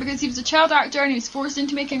about him because he was a child actor and he was forced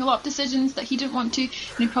into making a lot of decisions that he didn't want to, and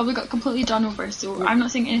he probably got completely done over. So I'm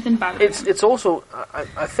not saying anything bad about him. It's also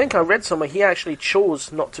I think I read somewhere he actually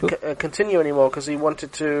chose not to continue anymore because he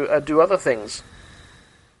wanted to do other things.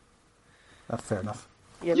 That's fair enough.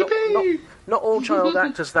 Yeah, not all child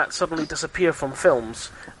actors that suddenly disappear from films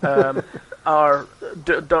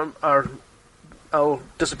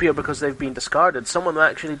disappear because they've been discarded. Someone will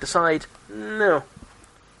actually decide, no,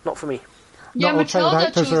 not for me. Yeah, Not all child Matilda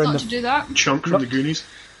actors chose are in not the- to do that. Chunk from the Goonies.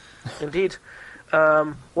 Indeed.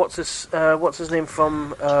 What's his name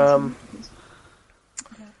from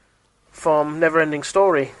Neverending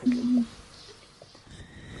Story?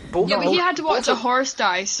 Both Yeah, of but he them- had to watch a horse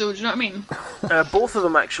die, so do you know what I mean? both of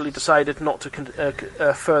them actually decided not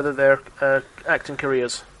to further their acting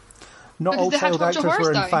careers. Not Because all they had to child watch a actors horse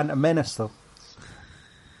were in die. Phantom Menace, though.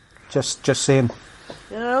 Just saying.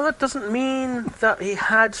 Yeah, that doesn't mean that he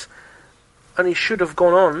had and he should have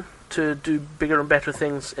gone on to do bigger and better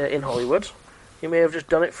things in Hollywood. He may have just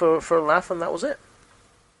done it for a laugh and that was it.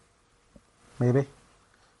 Maybe.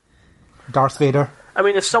 Darth Vader. I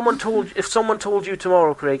mean, if someone told you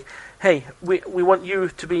tomorrow, Craig, hey, we want you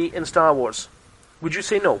to be in Star Wars, would you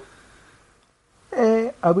say no?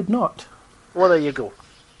 I would not. Well, there you go.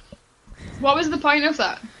 What was the point of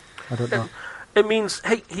that? I don't know. It means,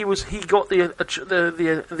 hey, he got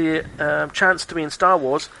the chance to be in Star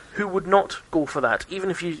Wars. Who would not go for that? Even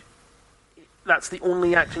if that's the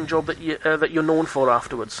only acting job that you're known for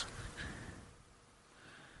afterwards.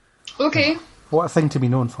 Okay. What a thing to be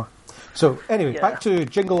known for. So, anyway, Yeah. back to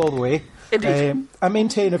Jingle All the Way. Indeed. I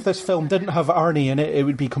maintain if this film didn't have Arnie in it, it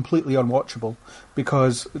would be completely unwatchable.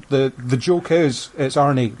 Because the joke is, it's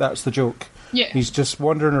Arnie, that's the joke. Yeah. He's just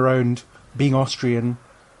wandering around, being Austrian,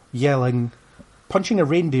 yelling, punching a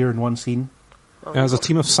reindeer in one scene. As a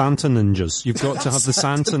team of Santa ninjas. You've got to have the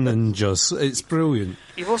Santa ninjas. It's brilliant.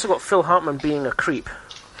 You've also got Phil Hartman being a creep.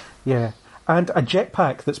 Yeah. And a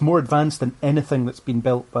jetpack that's more advanced than anything that's been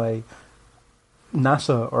built by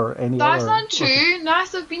NASA or any That's other. not true.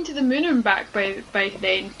 NASA have been to the moon and back by then. Do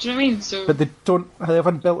you know what I mean? So, But they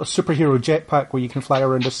haven't built a superhero jetpack where you can fly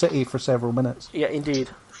around a city for several minutes. Yeah, indeed.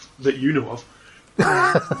 That you know of.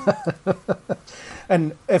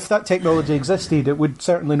 And if that technology existed, it would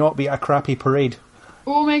certainly not be a crappy parade.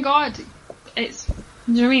 oh my god, it's, do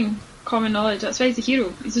you know what I mean? Common knowledge. That's why he's a hero.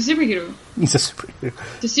 He's a superhero. He's a superhero.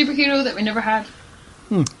 It's a superhero that we never had.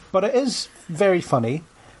 But it is very funny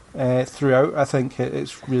throughout. I think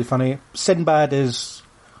it's really funny. Sinbad is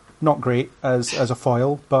not great as a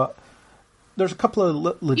foil, but there's a couple of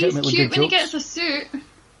He's legitimately cute good when he jokes. gets a suit.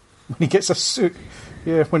 When he gets a suit.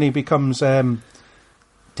 Yeah, when he becomes Dementor?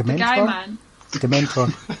 The guy man.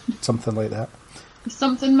 Dementor. Something like that.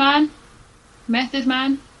 Something man. Method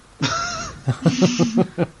man.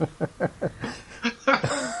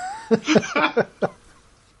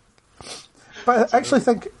 But I actually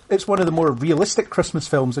think it's one of the more realistic Christmas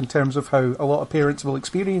films in terms of how a lot of parents will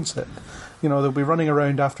experience it. You know, they'll be running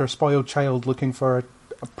around after a spoiled child looking for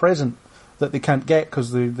a present that they can't get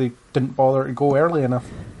because they didn't bother to go early enough.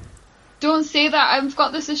 Don't say that. I've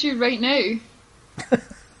got this issue right now.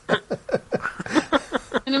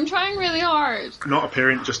 And I'm trying really hard. Not a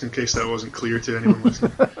parent, just in case that wasn't clear to anyone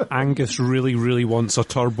listening. Angus really, really wants a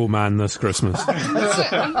Turbo Man this Christmas. No,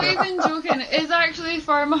 I'm not even joking. It's actually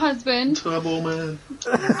for my husband. Turbo Man.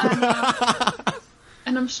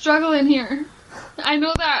 And I'm struggling here. I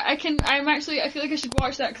know that. I feel like I should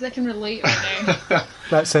watch that because I can relate right now.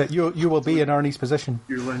 That's it. You will be in Arnie's position.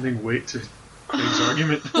 You're lending weight to Craig's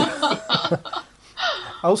argument.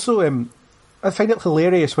 Also, I find it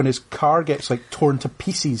hilarious when his car gets like torn to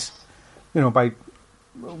pieces. You know, by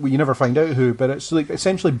you never find out who, but it's like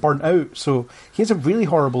essentially burnt out. So he has a really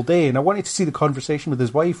horrible day, and I wanted to see the conversation with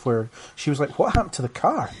his wife where she was like, "What happened to the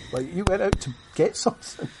car? Like you went out to get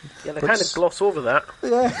something." Yeah, they kind of gloss over that.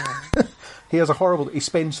 Yeah, he has a horrible. He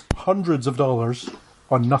spends hundreds of dollars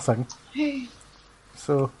on nothing. Hey.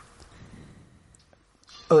 So,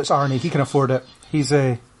 it's Arnie. He can afford it. He's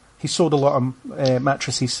sold a lot of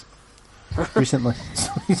mattresses recently, so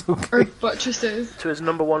he's okay. Or buttresses. To his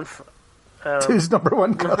number one... To his number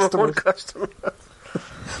one customer.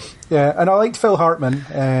 Yeah, and I liked Phil Hartman,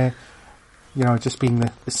 you know, just being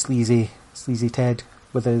the sleazy Ted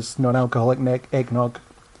with his non-alcoholic eggnog.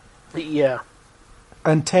 Yeah.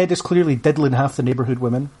 And Ted is clearly diddling half the neighbourhood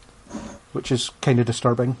women, which is kind of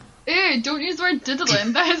disturbing. Ew, don't use the word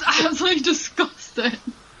diddling. That is absolutely disgusting.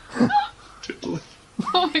 Diddling.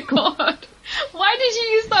 Oh my god. Why did you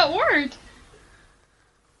use that word?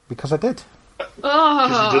 Because I did.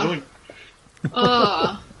 Because you're diddling.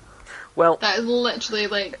 Well, that is literally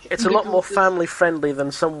like... it's a lot more family friendly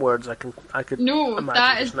than some words I could no, imagine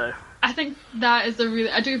that is, just now. I think that is a really...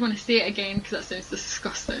 I don't even want to say it again because that sounds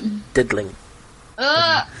disgusting. Diddling.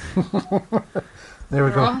 There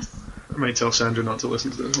we go. Ross. I might tell Sandra not to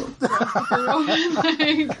listen to this one.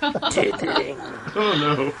 Diddling.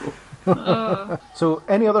 Oh no. So,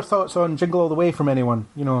 any other thoughts on Jingle All the Way from anyone?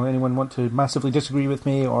 You know, anyone want to massively disagree with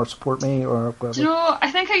me or support me or whatever? Do you know,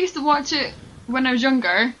 I think I used to watch it when I was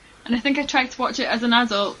younger, and I think I tried to watch it as an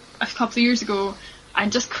adult a couple of years ago,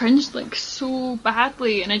 and just cringed like so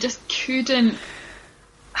badly, and I just couldn't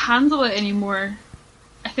handle it anymore.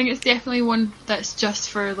 I think it's definitely one that's just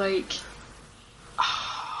for like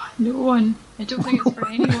no one. I don't think it's for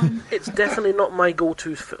anyone. It's definitely not my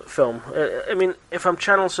go-to film. I mean, if I'm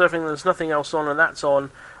channel surfing and there's nothing else on and that's on,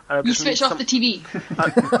 and I You just switch need off the TV.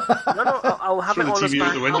 No, I'll have Throw it the on TV as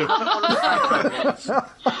out the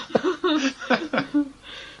window.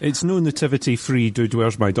 It's no nativity-free Dude,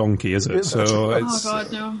 Where's My Donkey, is it? So Oh it's...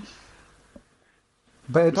 god, no.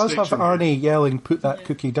 But it does have Distinction. Arnie yelling, "Put that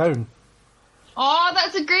cookie down." Oh,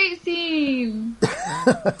 that's a great scene.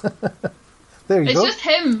 There you It's go. just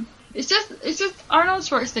him. It's just Arnold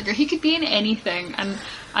Schwarzenegger. He could be in anything, and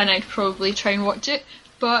I'd probably try and watch it.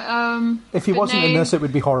 But If he but wasn't in now- this, it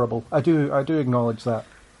would be horrible. I do acknowledge that,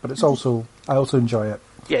 but it's also I also enjoy it.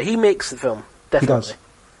 Yeah, he makes the film. He Definitely. does,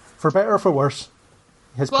 for better or for worse.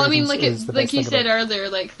 His Well, I mean, presence like is the like best you thing said about it. earlier,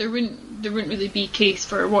 like there wouldn't really be case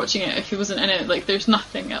for watching it if he wasn't in it. Like there's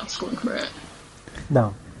nothing else going for it.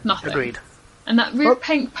 No, Nothing. Agreed. And that weird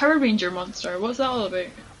pink Power Ranger monster. What's that all about?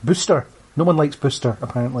 Booster. No one likes Booster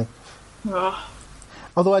apparently. Oh.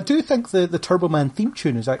 Although I do think the Turbo Man theme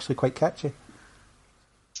tune is actually quite catchy.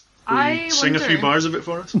 I Sing wonder, a few bars of it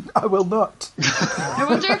for us. I will not. I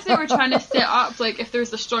wonder if they were trying to set up, like, if there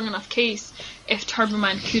was a strong enough case, if Turbo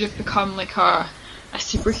Man could have become like a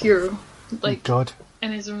superhero, like God,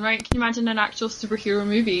 in his own right. Can you imagine an actual superhero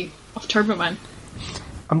movie of Turbo Man?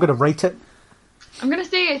 I'm going to write it. I'm gonna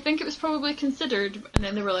say I think it was probably considered, and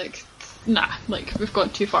then they were like, nah, like we've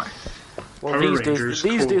gone too far. Well, Power Rangers,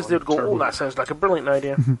 these days they'd go, Turbo. "Oh, that sounds like a brilliant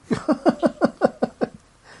idea."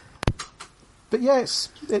 But yeah,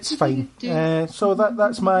 it's fine. So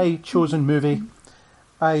that's my chosen movie.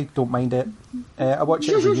 I don't mind it. I watch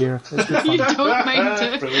it every year. It's good You fun. don't mind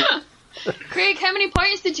it. Brilliant. Craig, how many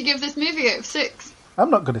points did you give this movie out of 6? I'm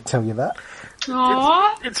not going to tell you that.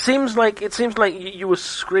 Aww. It seems like you were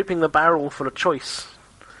scraping the barrel for a choice.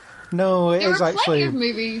 No, There were plenty of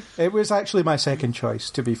movies. It was actually my second choice,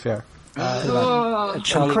 to be fair. Oh.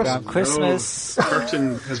 Charlie Chris- Brown Christmas. No,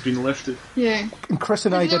 curtain has been lifted. Yeah. And Chris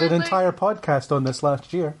and I Is there did an like- entire podcast on this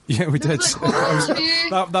last year. Yeah, we did. Like horror review.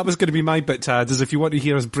 That was going to be my bit, Tad, is if you want to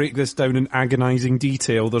hear us break this down in agonising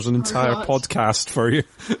detail, there's an entire God. podcast for you.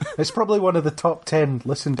 It's probably one of the top 10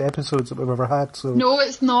 listened episodes that we've ever had, so No,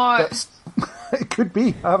 it's not. that's, it could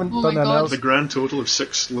be. I haven't Oh done my an God. The analysis. grand total of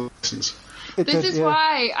 6 listens. It This did, is yeah.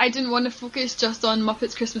 why I didn't want to focus just on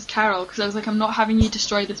Muppets Christmas Carol, because I was like, I'm not having you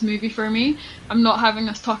destroy this movie for me. I'm not having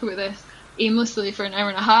us talk about this aimlessly for an hour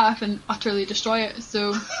and a half and utterly destroy it.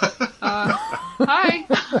 So, hi.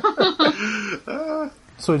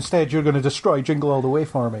 So instead you're going to destroy Jingle All the Way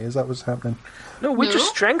for me, is that what's happening? No, we No. just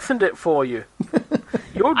strengthened it for you.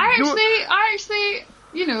 I actually,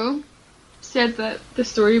 said that the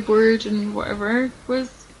storyboard and whatever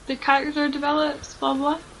was the character developed, blah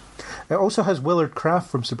blah. It also has Willard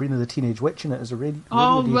Kraft from Sabrina the Teenage Witch in it as a radio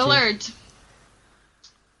Oh, DJ. Willard.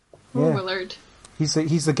 Oh, Yeah. Willard. He's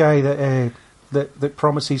the guy that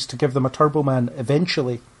promises to give them a Turbo Man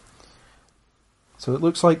eventually. So it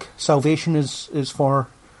looks like Salvation is for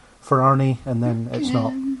Arnie, and then it's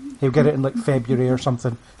not. He'll get it in like February or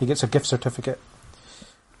something. He gets a gift certificate.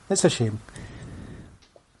 It's a shame.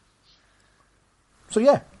 So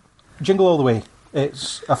yeah, Jingle All the Way.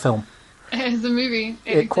 It's a film. It's a movie.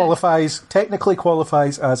 It technically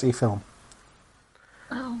qualifies as a film.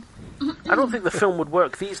 Oh. I don't think the film would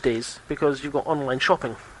work these days because you've got online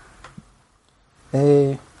shopping.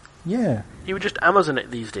 Yeah. You would just Amazon it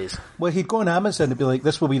these days. Well, he'd go on Amazon and be like,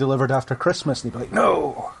 "This will be delivered after Christmas," and he'd be like,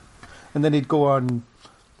 "No," and then he'd go on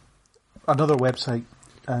another website.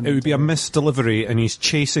 And It would be a missed delivery, and he's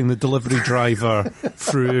chasing the delivery driver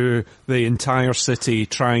through the entire city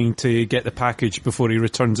trying to get the package before he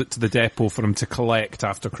returns it to the depot for him to collect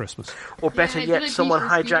after Christmas. Or better Yeah, yet, it's someone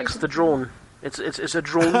like Need for hijacks Speed. the drone. It's a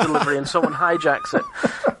drone delivery and someone hijacks it.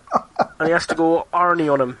 And he has to go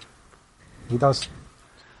Arnie on him. He does.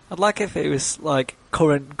 I'd like if it was like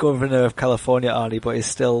current governor of California, Arnie, but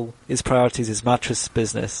his priorities is mattress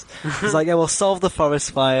business. It's like, yeah, we'll solve the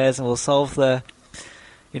forest fires and we'll solve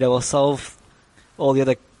we'll solve all the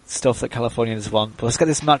other stuff that Californians want, but let's get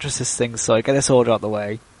this mattresses thing sorted, get this order out the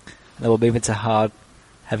way, and then we'll move into hard,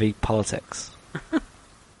 heavy politics.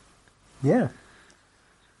 Yeah.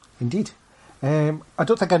 Indeed. I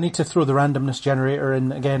don't think I need to throw the randomness generator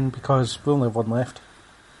in again because we only have one left.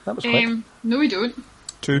 That was quick. No, we don't.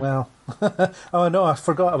 2. Well, oh no, I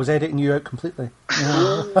forgot I was editing you out completely.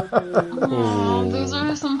 Oh, those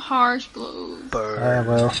are some harsh blows.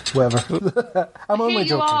 Well, whatever. I'm I only hate you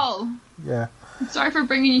joking. all. Yeah. I'm sorry for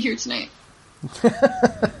bringing you here tonight.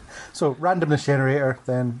 So randomness generator.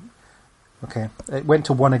 Then, okay, it went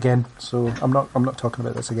to 1 again. So I'm not talking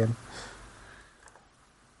about this again.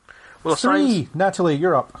 Well, 3, Natalie,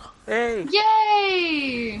 you're up. Hey!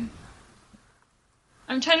 Yay!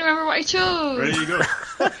 I'm trying to remember what I chose. There you go.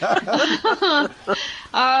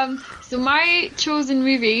 So my chosen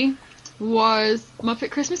movie was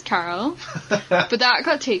Muppet Christmas Carol, but that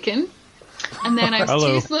got taken. And then I was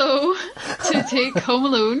Hello. too slow to take Home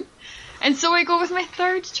Alone. And so I go with my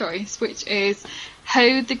third choice, which is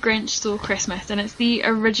How the Grinch Stole Christmas. And it's the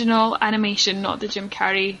original animation, not the Jim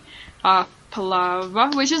Carrey palaver,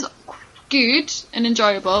 which is good and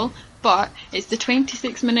enjoyable, but it's the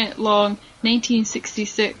 26-minute long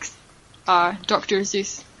 1966 Dr.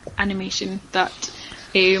 Seuss animation that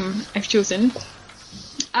I've chosen.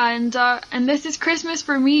 And this is Christmas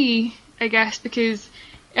for me, I guess, because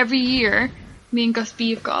every year me and Gus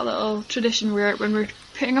B have got a little tradition where when we're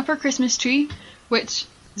putting up our Christmas tree, which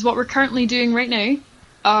is what we're currently doing right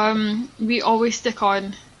now, we always stick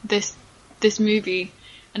on this movie,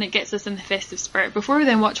 and it gets us in the festive spirit. Before we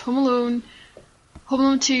then watch Home Alone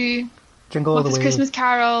 2, Jingle All the Muppets Way. Christmas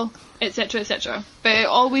Carol, etc., etc. But it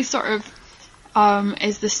always sort of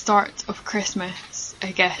is the start of Christmas,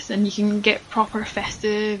 I guess, and you can get proper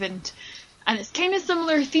festive, and it's kind of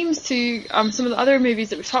similar themes to some of the other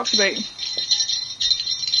movies that we've talked about.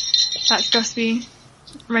 That's Gusby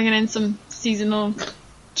bringing in some seasonal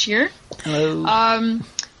cheer. Hello.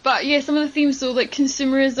 But yeah, some of the themes, so like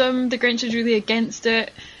consumerism, the Grinch is really against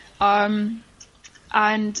it, and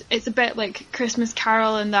it's a bit like Christmas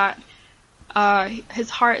Carol in that his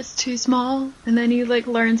heart is too small, and then he like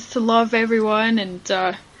learns to love everyone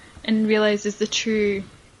and realizes the true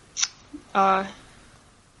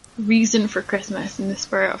reason for Christmas and the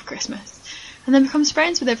spirit of Christmas, and then becomes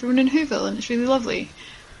friends with everyone in Whoville, and it's really lovely.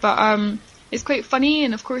 But it's quite funny,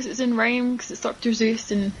 and of course it's in rhyme because it's Dr.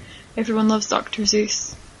 Seuss, and everyone loves Dr.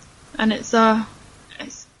 Seuss, and it's a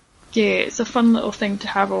fun little thing to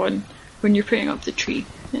have on when you're putting up the tree.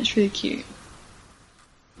 It's really cute.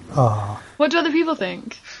 Ah, What do other people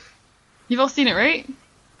think? You've all seen it, right?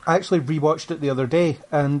 I actually rewatched it the other day,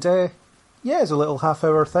 and yeah, it's a little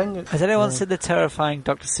half-hour thing. Has anyone seen the terrifying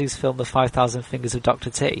Dr. Seuss film, The 5,000 Fingers of Dr.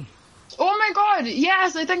 T? Oh my god,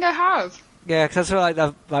 yes, I think I have. Yeah, because that's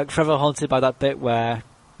what, I'm forever haunted by that bit where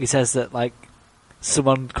he says that like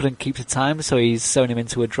someone couldn't keep the time, so he's sewn him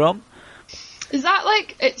into a drum. Is that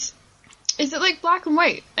like is it like black and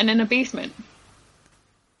white and in a basement?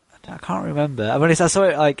 I can't remember. I mean, I saw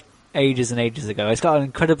it like ages and ages ago. It's got an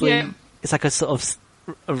incredibly... Yeah. It's like a sort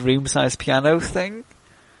of a room-sized piano thing.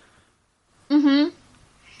 Mm-hmm.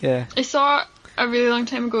 Yeah. I saw it a really long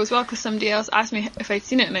time ago as well because somebody else asked me if I'd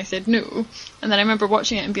seen it and I said no. And then I remember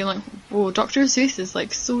watching it and being like, whoa, Dr. Seuss is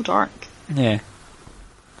like so dark. Yeah.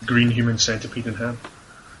 Green human centipede in hand.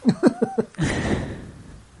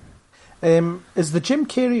 Is the Jim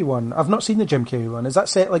Carrey one? I've not seen the Jim Carrey one. Is that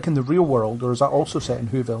set like in the real world, or is that also set in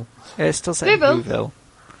Whoville? Yeah, it's still set in Whoville.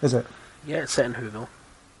 Is it? Yeah, it's set in Whoville.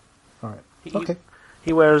 All right. Okay.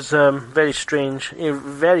 He wears very strange,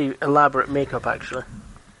 very elaborate makeup, actually.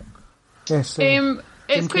 Yes. It's Jim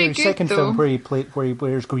quite Carrey's good second though. film where he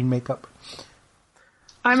wears green makeup.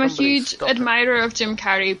 I'm a Somebody huge stop it. admirer of Jim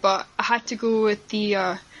Carrey, but I had to go with the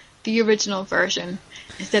original version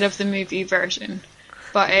instead of the movie version.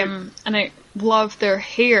 But and I love their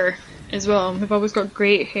hair as well. They've always got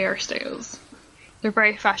great hairstyles. They're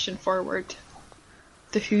very fashion forward.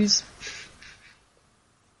 The Who's.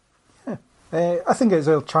 I think it's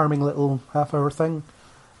a charming little half-hour thing.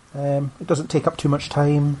 It doesn't take up too much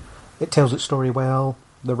time. It tells its story well.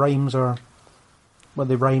 The rhymes are... well,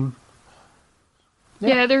 they rhyme.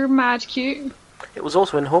 Yeah, they're mad cute. It was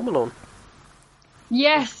also in Home Alone.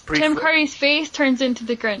 Yes, Briefly. Tim Curry's face turns into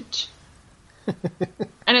the Grinch.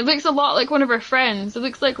 And it looks a lot like one of our friends. It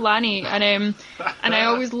looks like Lanny, and I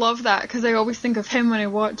always love that because I always think of him when I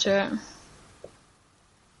watch it.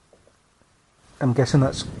 I'm guessing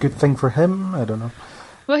that's a good thing for him. I don't know.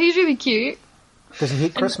 Well, he's really cute. Does he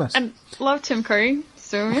hate Christmas? And love Tim Curry,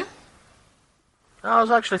 so yeah. I was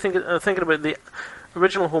actually thinking about the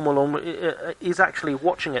original Home Alone. He's actually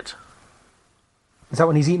watching it. Is that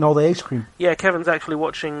when he's eating all the ice cream? Yeah, Kevin's actually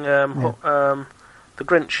watching The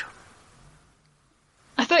Grinch.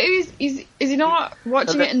 I thought is he not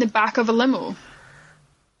watching it in the back of a limo?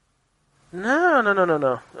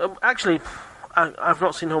 No. Actually, I've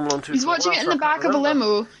not seen Home Alone 2. He's watching it in the back of a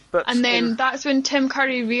limo, But and then that's when Tim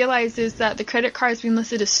Curry realises that the credit card's been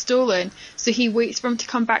listed as stolen, so he waits for him to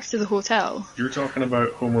come back to the hotel. You're talking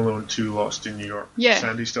about Home Alone 2 Lost in New York. Yeah.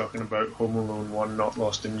 Sandy's talking about Home Alone 1 Not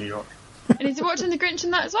Lost in New York. And is he watching The Grinch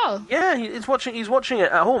in that as well? Yeah, he's watching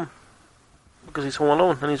it at home because he's home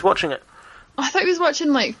alone and he's watching it. I thought he was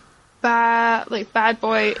watching Bad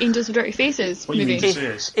Boy Angels with Dirty Faces What you movie. mean to say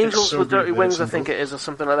is, it's Angels so with good Dirty that Wings, it's I in think both. it is, or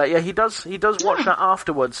something like that. Yeah, he does watch that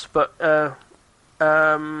afterwards, but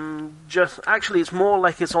just actually, it's more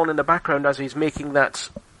like it's on in the background as he's making that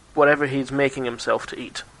whatever he's making himself to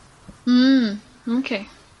eat. Okay.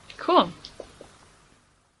 Cool.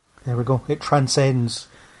 There we go. It transcends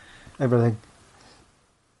everything.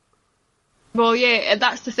 Well, yeah,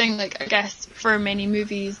 that's the thing, like, I guess for many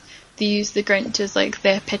movies, they use the Grinch as, like,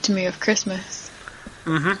 the epitome of Christmas.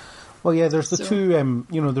 Well, yeah. There's the So- two.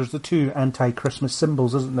 There's the two anti-Christmas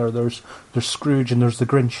symbols, isn't there? There's Scrooge and there's the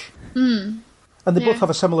Grinch. And they Yeah. both have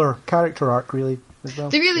a similar character arc, really, as well.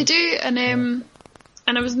 They really do, and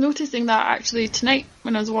I was noticing that actually tonight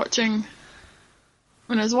when I was watching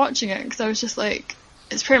it, because I was just like,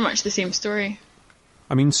 it's pretty much the same story.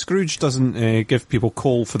 I mean, Scrooge doesn't give people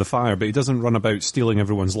coal for the fire, but he doesn't run about stealing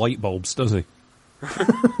everyone's light bulbs, does he?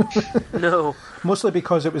 No, Mostly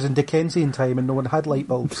because it was in Dickensian time and no one had light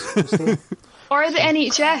bulbs. Or the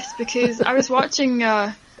NHS, because I was watching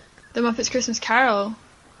The Muppets Christmas Carol,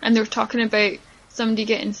 and they were talking about somebody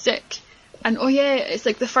getting sick. And oh yeah, it's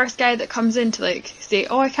like the first guy that comes in to like say,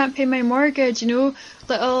 oh, I can't pay my mortgage,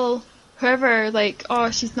 little whoever, like, oh,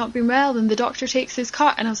 she's not been well, and the doctor takes his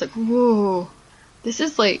cut. And I was like, whoa, this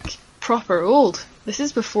is like proper old. This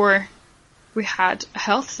is before we had a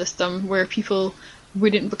health system where people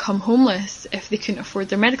wouldn't become homeless if they couldn't afford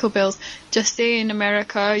their medical bills. Just say in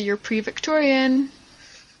America, you're pre-Victorian.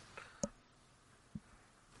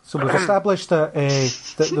 So we've established that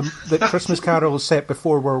that Christmas Carol is set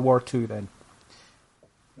before World War II. Then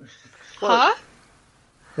Huh?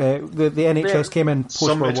 the NHS came in post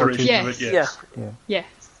Some World War iteration II. of it, Yes. yes. Yes.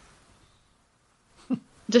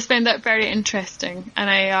 Just found that very interesting, and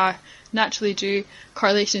I naturally drew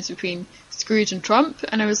correlations between Scrooge and Trump,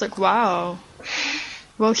 and I was like, wow,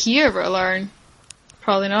 will he ever learn?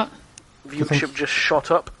 Probably not. Viewership just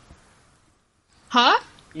shot up. Huh?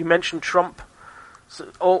 You mentioned Trump. So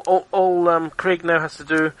all Craig now has to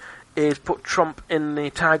do is put Trump in the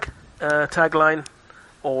tagline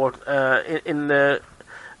or in the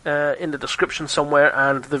description somewhere,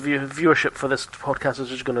 and the viewership for this podcast is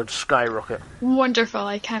just going to skyrocket. Wonderful,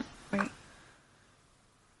 I can't wait.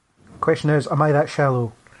 Question is, am I that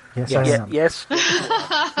shallow? Yes, I am. Yes.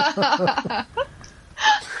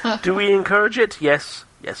 Do we encourage it? Yes.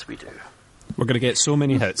 Yes, we do. We're going to get so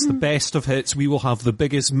many hits. The best of hits. We will have the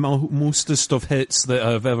biggest, mostest of hits that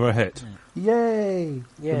I've ever hit. Yay!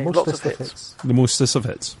 Yeah, The lots mostest of hits. The mostest of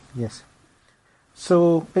hits. Yes.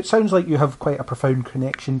 So it sounds like you have quite a profound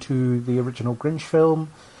connection to the original Grinch film.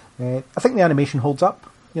 I think the animation holds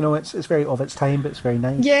up. You know, it's very of its time, but it's very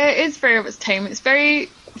nice. Yeah, it is very of its time. It's very,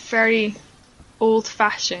 very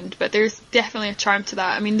old-fashioned, but there's definitely a charm to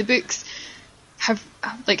that. I mean, the books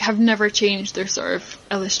have never changed their sort of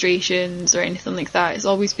illustrations or anything like that. It's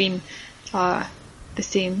always been the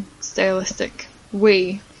same stylistic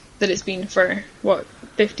way that it's been for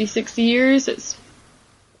 50, 60 years. It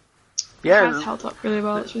has held up really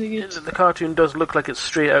well. It's really good. The cartoon does look like it's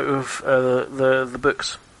straight out of the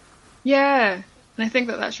books. Yeah, and I think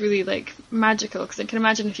that's really like magical, because I can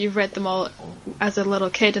imagine if you've read them all as a little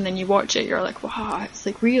kid and then you watch it, you're like, wow, it's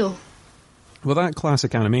like real. Well, that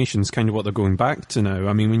classic animation is kind of what they're going back to now.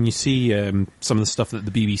 I mean, when you see some of the stuff that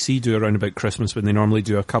the BBC do around about Christmas, when they normally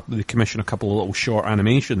do they commission a couple of little short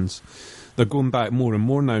animations, they're going back more and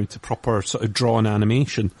more now to proper sort of drawn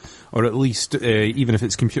animation, or at least even if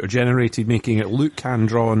it's computer generated, making it look hand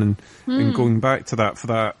drawn and going back to that for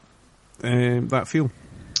that feel.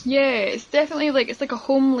 Yeah, it's definitely it's like a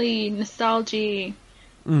homely nostalgia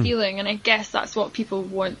feeling, and I guess that's what people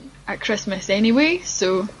want at Christmas anyway.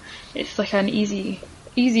 So it's like an easy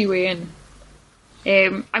way in.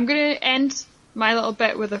 I'm going to end my little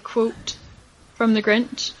bit with a quote from The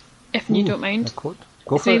Grinch, if you don't mind. A quote.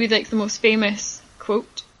 Go It's for maybe it. like the most famous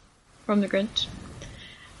quote from The Grinch.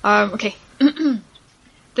 Okay. Then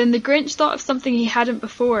the Grinch thought of something he hadn't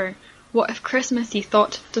before. What if Christmas, he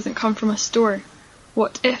thought, doesn't come from a store?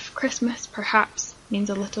 What if Christmas, perhaps, means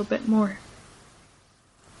a little bit more?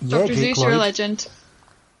 Yeah, Dr. Jake Zeus, you're a Lloyd. legend.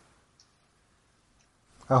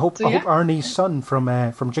 I hope Arnie's son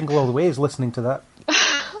from Jingle All the Way is listening to that.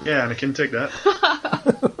 Yeah, and I can take that.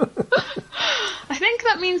 I think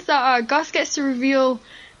that means that Gus gets to reveal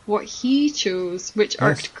what he chose, which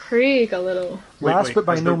irked Craig a little. Last but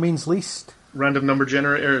by has no the means least. Random number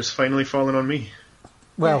generator has finally fallen on me.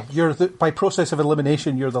 Well, by process of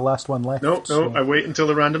elimination, you're the last one left. No, so. I wait until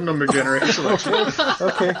the random number generator selection.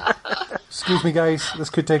 Okay. Excuse me, guys.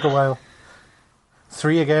 This could take a while.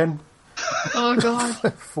 3 again. Oh,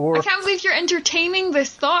 God. 4. I can't believe you're entertaining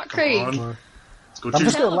this thought, Craig. On. Let's go I'm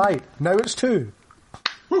just 2. going to lie. Now it's 2.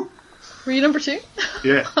 Were you number 2?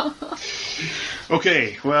 Yeah.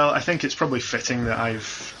 Okay, well, I think it's probably fitting that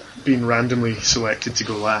I've been randomly selected to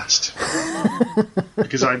go last.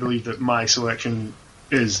 Because I believe that my selection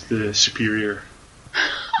is the superior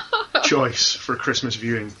choice for Christmas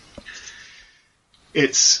viewing.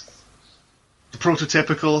 It's the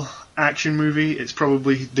prototypical action movie. It's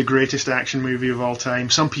probably the greatest action movie of all time.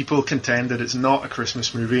 Some people contend that it's not a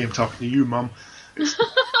Christmas movie. I'm talking to you, Mum.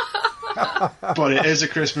 But it is a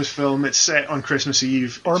Christmas film. It's set on Christmas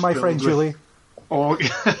Eve. Or It's my filled friend with Julie.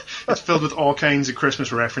 It's filled with all kinds of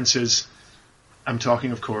Christmas references. I'm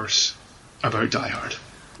talking, of course, about Die Hard.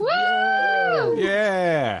 Woo!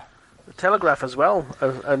 Yeah! The Telegraph as well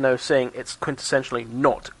are now saying it's quintessentially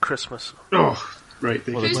not Christmas. Oh, right.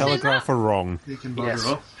 They Well, the can, Telegraph are wrong. they can bugger Yes.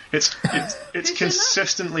 off. It's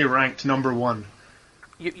consistently ranked number one.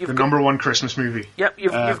 You've The got, number one Christmas movie. Yep,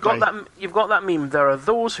 you've got that meme. There are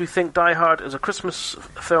those who think Die Hard is a Christmas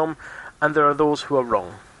film, and there are those who are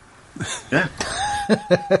wrong. Yeah.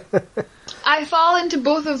 I fall into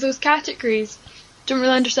both of those categories. Don't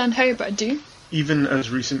really understand how, but I do. Even as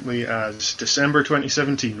recently as December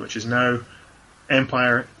 2017, which is now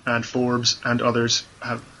Empire and Forbes and others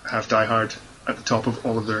have Die Hard at the top of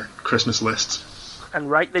all of their Christmas lists. And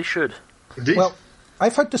right they should. Indeed. Well,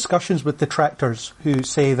 I've had discussions with detractors who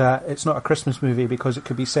say that it's not a Christmas movie because it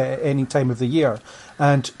could be set at any time of the year.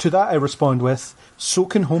 And to that I respond with, so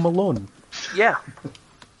can Home Alone. Yeah.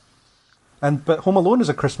 But Home Alone is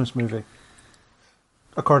a Christmas movie.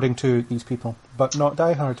 according to these people, but not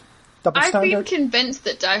Die Hard. Double I've been standard. convinced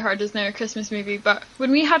that Die Hard is now a Christmas movie, but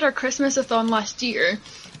when we had our Christmas-a-thon last year,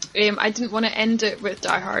 I didn't want to end it with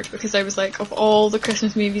Die Hard because I was like, of all the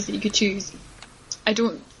Christmas movies that you could choose, I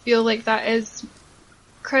don't feel like that is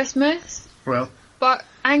Christmas. Well, But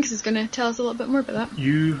Angus is going to tell us a little bit more about that.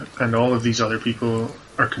 you and all of these other people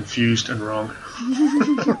are confused and wrong.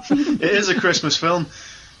 It is a Christmas film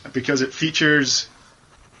because it features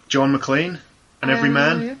John McClane, an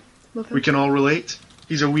everyman. Yeah. Love him. We can all relate.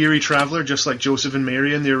 He's a weary traveller, just like Joseph and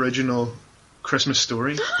Mary in the original Christmas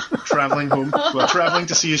story, travelling home, travelling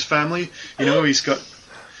to see his family. You know, he's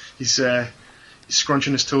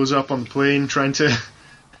scrunching his toes up on the plane, trying to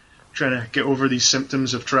get over these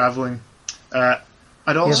symptoms of travelling.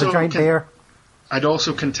 I'd He has a also giant bear. I'd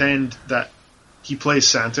also contend that he plays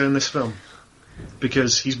Santa in this film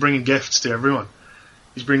because he's bringing gifts to everyone.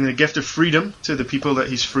 He's bringing the gift of freedom to the people that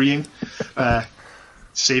he's freeing,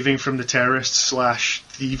 saving from the terrorists /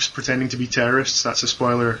 thieves pretending to be terrorists. That's a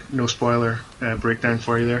spoiler, no spoiler breakdown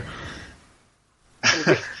for you there.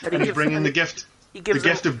 And he's bringing the gift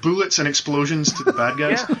of bullets and explosions to the bad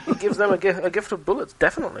guys. Yeah, he gives them a gift of bullets,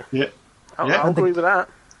 definitely. Yeah. I'll agree with that.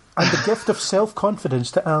 And the gift of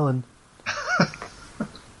self-confidence to Alan.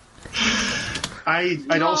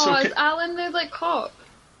 I'd also... is Alan the cop?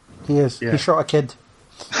 He is. Yeah. He shot a kid.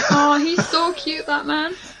 Oh, he's so cute, that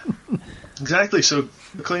man. Exactly, so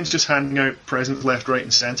McClane's just handing out presents left, right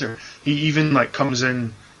and centre. He even comes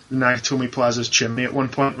in Nakatomi Plaza's chimney at one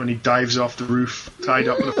point when he dives off the roof, tied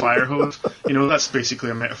up with a fire hose. You know, that's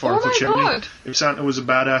basically a metaphorical Oh my chimney. God. If Santa was a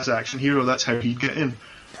badass action hero, that's how he'd get in.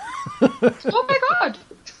 Oh my god!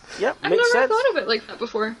 Yep, I've makes never sense. thought of it like that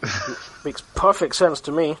before. Makes perfect sense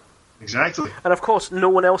to me. Exactly. And of course, no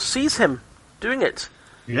one else sees him doing it.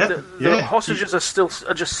 Yeah. The hostages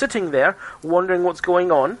are just sitting there, wondering what's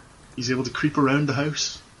going on. He's able to creep around the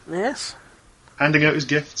house, Yes. handing out his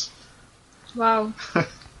gifts. Wow.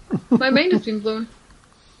 My mind has been blown.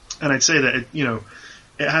 And I'd say that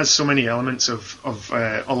it has so many elements of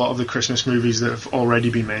a lot of the Christmas movies that have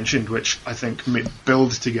already been mentioned, which I think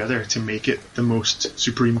build together to make it the most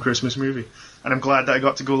supreme Christmas movie. And I'm glad that I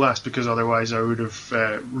got to go last, because otherwise I would have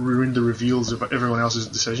ruined the reveals of everyone else's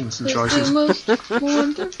decisions and choices. It's the most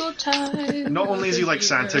wonderful time. Not only is he like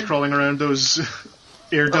Santa crawling around those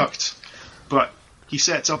air ducts, but he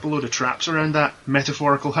sets up a load of traps around that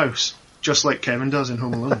metaphorical house, just like Kevin does in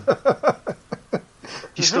Home Alone.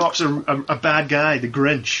 He stops a bad guy, the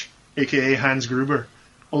Grinch, aka Hans Gruber.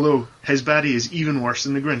 Although his baddie is even worse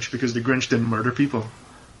than the Grinch, because the Grinch didn't murder people.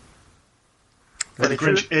 But the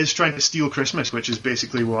Grinch is trying to steal Christmas, which is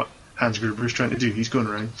basically what Hans Gruber is trying to do. He's going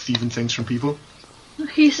around thieving things from people.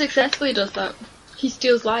 He successfully does that. He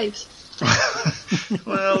steals lives.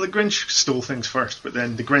 Well, the Grinch stole things first, but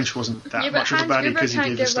then the Grinch wasn't that Yeah, but much of a Hans baddie Gruber because he can't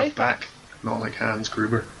gave the give stuff life back. Not like Hans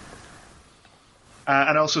Gruber.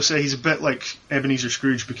 I'd also say he's a bit like Ebenezer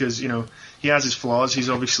Scrooge because, he has his flaws. He's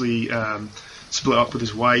obviously split up with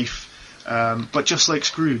his wife. But just like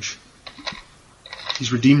Scrooge,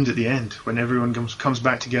 he's redeemed at the end. When everyone comes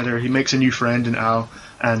back together, he makes a new friend in Al,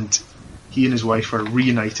 and he and his wife are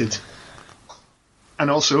reunited. And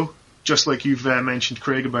also, just like you've mentioned,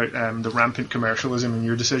 Craig, about the rampant commercialism in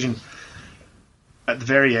your decision, at the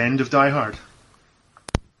very end of Die Hard,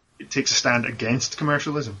 it takes a stand against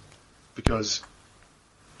commercialism, because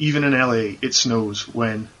even in LA, it snows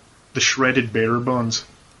when the shredded bearer bonds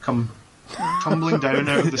come tumbling down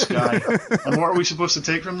out of the sky. And what are we supposed to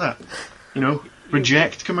take from that?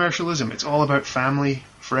 Reject commercialism. It's all about family,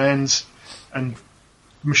 friends, and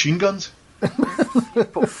machine guns.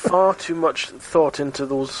 Put far too much thought into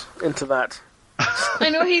that. I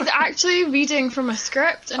know he's actually reading from a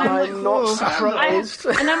script, and I'm not whoa. surprised.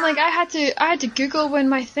 And I'm like, I had to Google when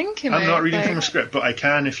my thing came out. I'm not reading like, from a script, but I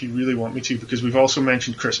can if you really want me to, because we've also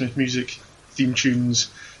mentioned Christmas music, theme tunes,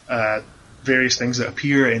 various things that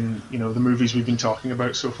appear in the movies we've been talking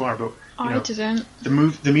about so far. But I didn't.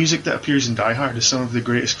 the music that appears in Die Hard is some of the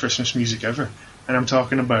greatest Christmas music ever, and I'm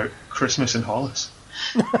talking about Christmas in Hollis.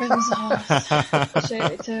 Christmas Hollis. Shout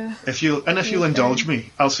out to... If you'll indulge me,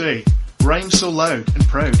 I'll say, rhymes so loud and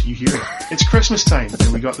proud you hear it. It's Christmas time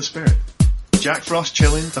and we got the spirit. Jack Frost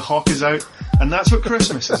chilling, the hawk is out, and that's what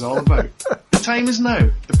Christmas is all about. The time is now,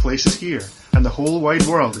 the place is here, and the whole wide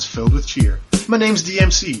world is filled with cheer. My name's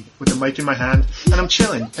DMC, with a mic in my hand, and I'm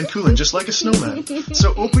chilling and cooling just like a snowman.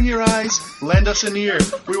 So open your eyes, lend us an ear.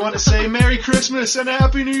 We want to say Merry Christmas and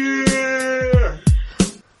Happy New Year!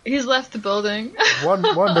 He's left the building.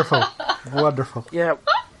 Wonderful. Wonderful. Yeah,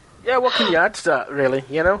 what can you add to that, really?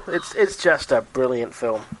 It's just a brilliant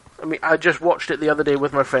film. I mean, I just watched it the other day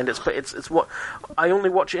with my friend. It's what I only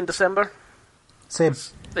watch it in December. Same.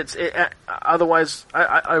 Otherwise,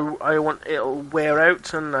 I want it'll wear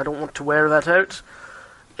out, and I don't want to wear that out.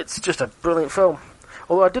 It's just a brilliant film.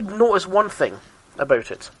 Although I did notice one thing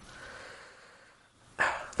about it.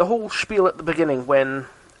 The whole spiel at the beginning when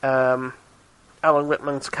Alan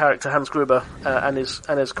Rickman's character Hans Gruber and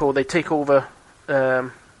his co, they take over,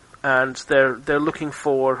 and they're looking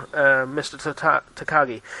for Mr.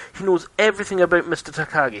 Takagi. He knows everything about Mr.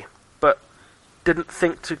 Takagi, but didn't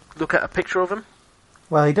think to look at a picture of him.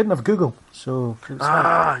 Well, he didn't have Google, so... There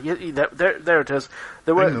it is.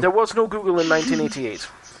 There was no Google in 1988.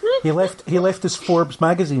 He left his Forbes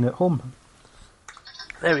magazine at home.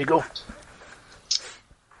 There we go.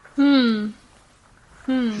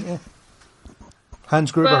 Yeah.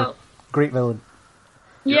 Hans Gruber, great villain.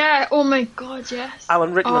 Yeah, oh my god, yes.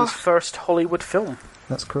 Alan Rickman's first Hollywood film.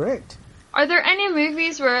 That's correct. Are there any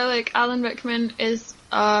movies where, like, Alan Rickman is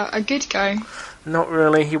a good guy? Not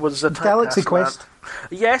really. He was a Galaxy Quest.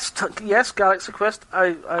 Yes, Galaxy Quest.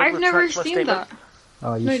 I've never seen that.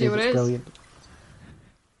 Oh, you No should. idea what It's it is. brilliant.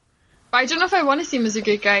 But I don't know if I want to see him as a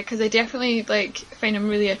good guy, because I definitely, like, find him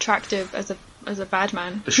really attractive as a bad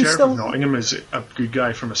man. The Sheriff of Nottingham is a good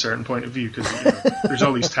guy from a certain point of view, because there's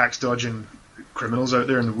all these tax-dodging criminals out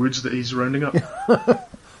there in the woods that he's rounding up.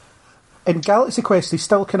 In Galaxy Quest, he's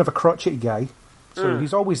still kind of a crotchety guy, so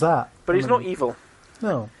he's always that. But he's not evil.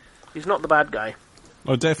 No. He's not the bad guy.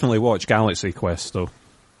 I'll definitely watch Galaxy Quest, though.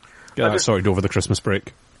 Get that sorted over the Christmas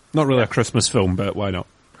break. Not really a Christmas film, but why not?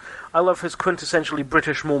 I love his quintessentially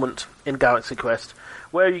British moment in Galaxy Quest.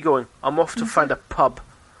 Where are you going? I'm off to find a pub.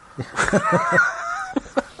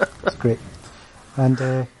 That's great. And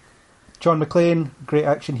John McClane, great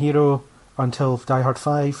action hero until Die Hard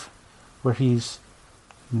 5, where he's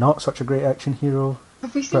not such a great action hero.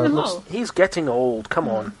 Have we seen them all? He's getting old. Come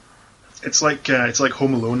on. It's like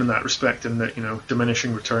Home Alone in that respect, in that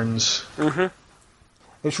diminishing returns. Mm-hmm.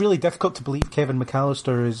 It's really difficult to believe Kevin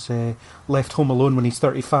McAllister is left home alone when he's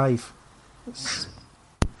 35. It's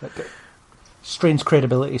strains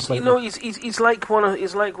credibility slightly. He's like one of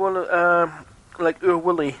like Ur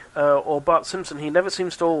Woolley or Bart Simpson. He never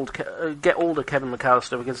seems to get older, Kevin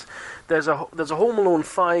McAllister, because there's a Home Alone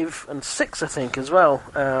 5 and 6, I think, as well,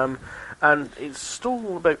 and it's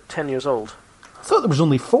still about 10 years old. I thought there was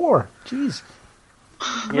only 4. Jeez.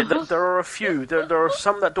 Yeah, there are a few. There are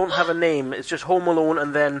some that don't have a name. It's just Home Alone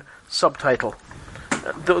and then subtitle.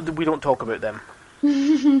 We don't talk about them.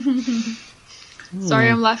 Sorry,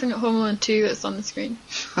 I'm laughing at Home Alone 2 that's on the screen.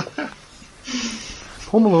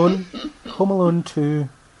 Home Alone 2,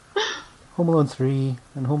 Home Alone 3,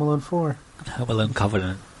 and Home Alone 4. Home Alone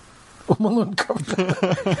Covenant. Home Alone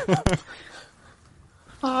Covenant.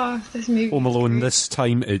 Oh, this movie. Home Alone, this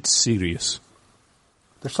time it's serious.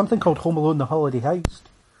 There's something called Home Alone The Holiday Heist.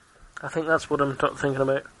 I think that's what I'm thinking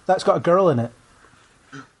about. That's got a girl in it.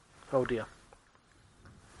 Oh dear.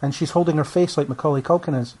 And she's holding her face like Macaulay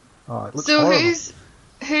Culkin is. Oh, it looks So horrible.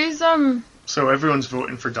 who's So everyone's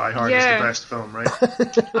voting for Die Hard as the best film, right?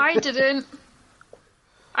 I didn't.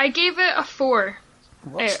 I gave it a 4.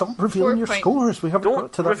 Well, stop revealing your 4 points. scores. We haven't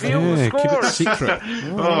got to that. reveal the Keep it scores. secret.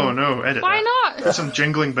 Oh no, edit Why that. not? Put some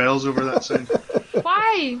jingling bells over that sound.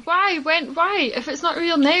 Why? Why? When? Why? If it's not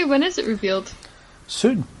real now, when is it revealed?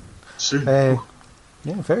 Soon. Soon.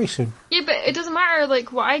 Yeah, very soon. Yeah, but it doesn't matter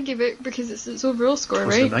like what I give it because it's its overall score, It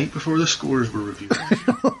was the right? night before the scores were reviewed.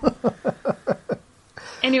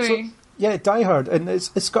 Anyway. Yeah, Die Hard, and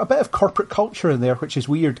it's got a bit of corporate culture in there, which is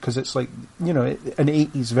weird because it's like an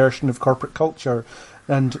 80s version of corporate culture,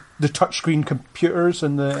 and the touchscreen computers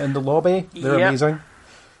in the lobby, they're amazing.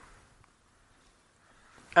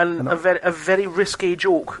 And a very risque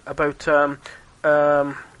joke about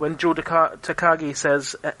when Joe Takagi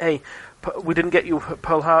says, "Hey, we didn't get you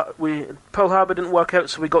Pearl Harbor didn't work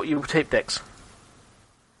out, so we got you tape decks."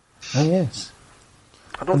 Oh yes.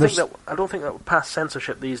 I don't think that would pass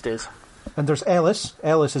censorship these days. And there's Ellis.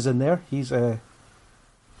 Ellis is in there. He's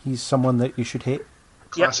someone that you should hate.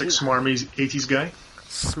 Classic smarmy 80s guy.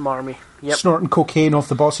 Smarmy. Yep. Snorting cocaine off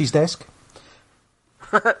the boss's desk.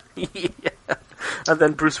 Yeah. And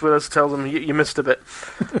then Bruce Willis tells him, you missed a bit.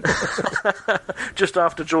 Just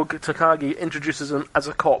after Joe Takagi introduces him as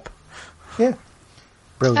a cop. Yeah.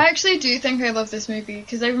 Brilliant. I actually do think I love this movie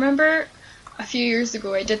because I remember a few years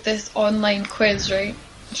ago I did this online quiz, right?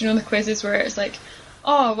 Do you know the quizzes where it's like,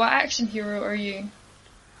 oh, what action hero are you?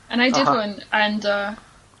 And I did one, and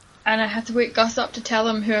I had to wake Gus up to tell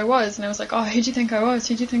him who I was, and I was like, oh, who do you think I was?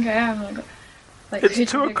 Who do you think I am? Like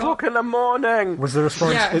It's 2 o'clock in the morning. Was the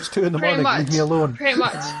response, Yeah, it's 2 in the morning, much, leave me alone. Pretty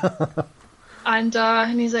much. And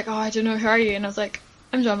he's like, oh, I don't know, who are you? And I was like,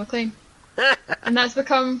 I'm John McClane. And that's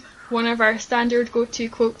become one of our standard go-to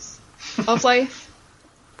quotes. of life,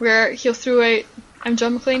 where he'll throw out "I'm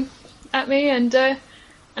John McClane" at me, and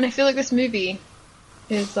I feel like this movie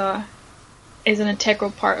is an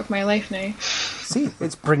integral part of my life now. See,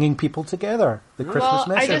 it's bringing people together. The Christmas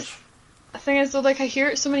message. The thing is, though, like, I hear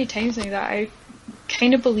it so many times now that I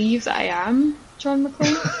kind of believe that I am John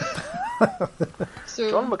McClane. So,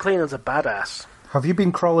 John McClane is a badass. Have you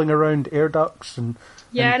been crawling around air ducts and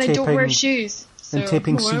and I don't wear shoes. So and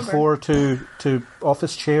taping whatever. C4 to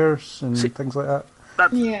office chairs and things like that?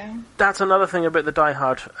 That's another thing about the Die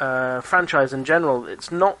Hard franchise in general.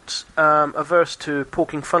 It's not averse to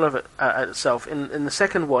poking fun of it at itself. In the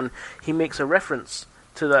second one, he makes a reference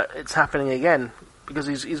to that it's happening again, because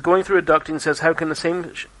he's going through a duct and says, "How can the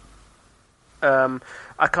same?"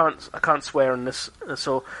 I can't swear on this.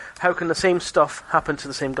 So how can the same stuff happen to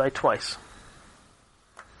the same guy twice?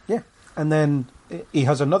 Yeah, and then he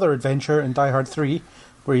has another adventure in Die Hard 3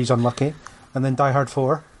 where he's unlucky, and then Die Hard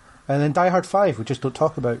 4. And then Die Hard 5, we just don't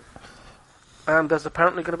talk about. And there's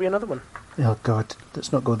apparently going to be another one. Oh, God.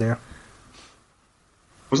 Let's not go there.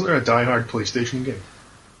 Wasn't there a Die Hard PlayStation game?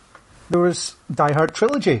 There was Die Hard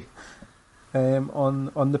Trilogy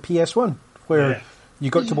on the PS1, where you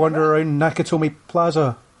got to wander around Nakatomi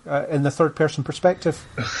Plaza in the third-person perspective.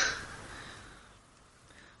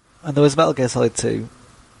 And there was Metal Gear Solid 2.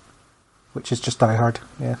 Which is just Die Hard,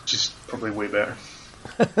 yeah. Which is probably way better.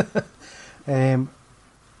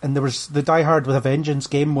 And there was the Die Hard with a Vengeance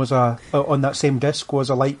game was on that same disc was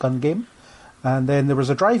a light gun game, and then there was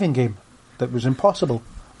a driving game that was Impossible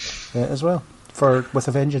as well with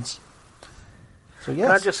a Vengeance. So yes.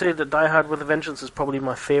 Can I just say that Die Hard with a Vengeance is probably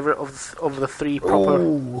my favourite of the three proper.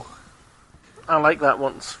 Oh. I like that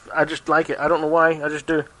one. I just like it. I don't know why. I just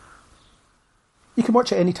do. You can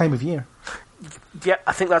watch it any time of year. Yeah,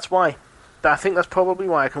 I think that's why. I think that's probably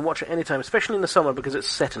why I can watch it any time, especially in the summer because it's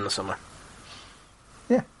set in the summer.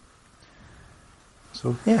 Yeah.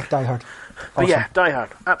 So, yeah, Die Hard. But Awesome. yeah, Die Hard.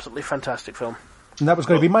 Absolutely fantastic film. And that was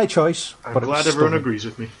going to be my choice. I'm but glad everyone agrees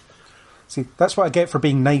with me. See, that's what I get for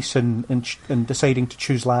being nice and deciding to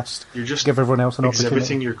choose last. You're just give everyone else an exhibiting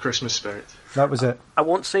opportunity. your Christmas spirit. That was it. I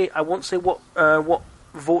won't say what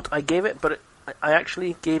vote I gave it, but I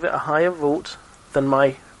actually gave it a higher vote than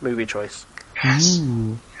my movie choice. Yes.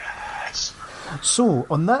 Ooh. Yes. So,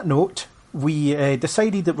 on that note, we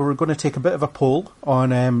decided that we were going to take a bit of a poll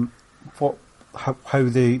on how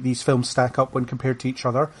these films stack up when compared to each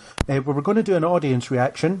other. We were going to do an audience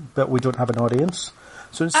reaction, but we don't have an audience.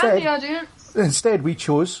 So instead we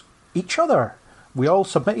chose each other. We all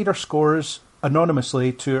submitted our scores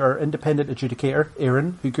anonymously to our independent adjudicator,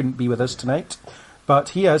 Aaron, who couldn't be with us tonight. But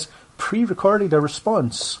he has pre-recorded a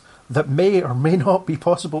response that may or may not be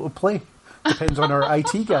possible to play. Depends on our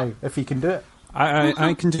IT guy, if he can do it.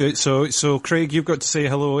 I can do it. So Craig, you've got to say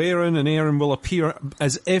hello, Aaron, and Aaron will appear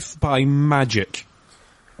as if by magic.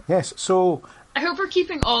 Yes, so... I hope we're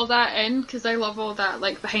keeping all that in, because I love all that,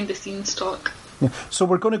 like, behind-the-scenes talk. Yeah. So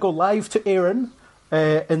we're going to go live to Aaron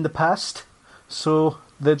in the past. So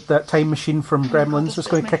that time machine from Gremlins is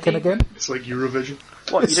going to kick in again. It's like Eurovision.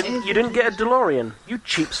 What, you didn't get a DeLorean? You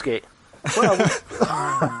cheapskate. Well,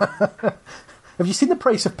 have you seen the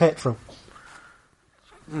price of petrol?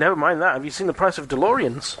 Never mind that. Have you seen the price of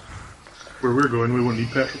DeLoreans? Where we're going, we won't need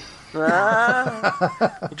petrol. You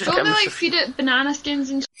just Don't get they, like, feed it banana skins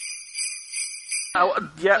and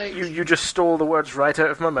yeah, like... you just stole the words right out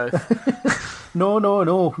of my mouth. No.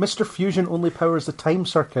 Mr. Fusion only powers the time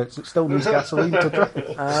circuits. It still needs gasoline to drive.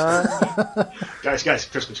 Guys,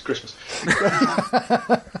 Christmas.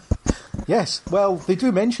 Yes, well, they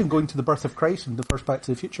do mention going to the birth of Christ in the first Back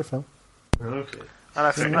to the Future film. Okay. And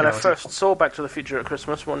I first saw Back to the Future at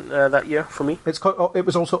Christmas that year for me. It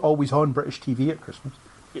was also always on British TV at Christmas.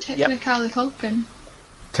 Technically Culkin.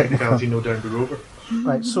 Technicality no doubt go over.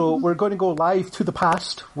 Right, so we're going to go live to the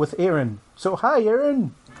past with Aaron. So, hi,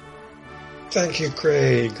 Aaron. Thank you,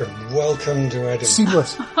 Craig, and welcome to Edinburgh.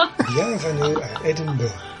 Seamless. Bienvenue at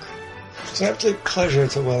Edinburgh. It's an absolute pleasure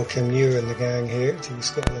to welcome you and the gang here to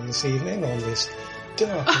Scotland this evening on this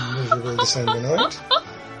dark and miserable December night.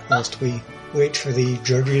 Whilst we wait for the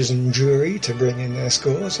judges and jury to bring in their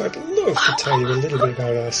scores, I'd love to tell you a little bit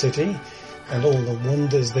about our city and all the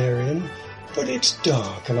wonders therein, but it's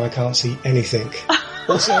dark and I can't see anything.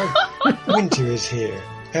 Also, winter is here,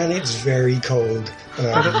 and it's very cold, and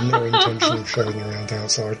I have no intention of showing around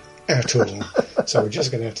outside at all. So we're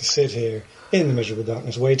just going to have to sit here in the miserable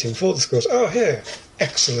darkness waiting for the scores. Oh, here.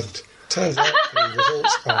 Excellent. Turns out the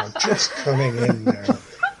results are just coming in now.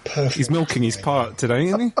 Perfect. He's milking his part today,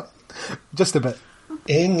 isn't he? Just a bit.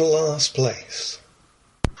 In last place,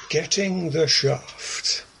 getting the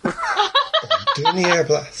shaft. Dunia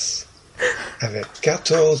Bless. avec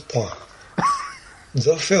 14 points.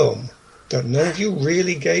 The film that none of you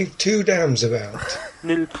really gave two damns about.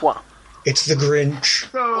 Nil point. It's The Grinch.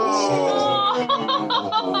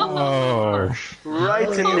 Oh. Right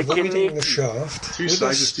in the Avoiding kidney. the shaft. Two with a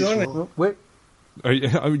sides of each stunning... one. Wait,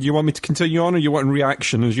 You want me to continue on, or you want a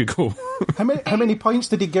reaction as you go? how many points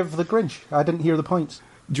did he give the Grinch? I didn't hear the points.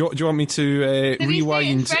 Do you want me to he say it rewind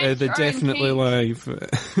in French the or in Definitely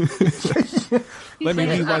French? Live? Let me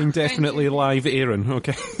said it rewind in Definitely Live, Aaron,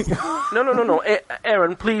 okay? No.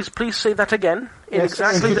 Aaron, please say that again in Yes,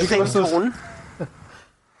 exactly Aaron, the could you same give us tone.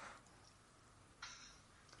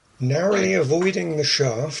 Narrowly avoiding the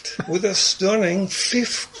shaft with a stunning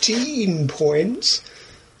 15 points.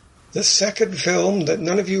 The second film that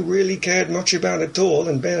none of you really cared much about at all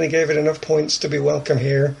and barely gave it enough points to be welcome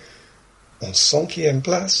here. En 5e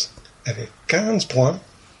place, avec 15 points.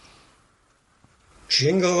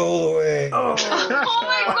 Jingle All the Way. Oh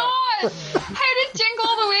my god! How did Jingle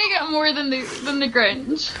All the Way get more than the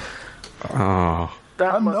Grinch? Oh.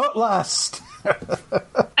 I'm not last.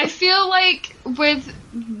 I feel like with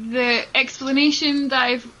the explanation that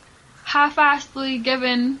I've half-assedly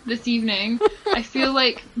given this evening, I feel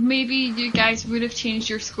like maybe you guys would have changed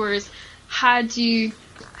your scores had you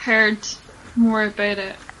heard more about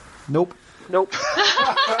it. Nope.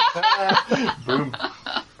 Boom.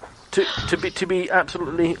 To be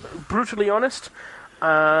absolutely brutally honest,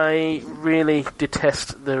 I really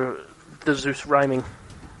detest the Zeus rhyming.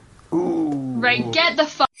 Right, get the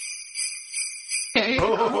fuck out.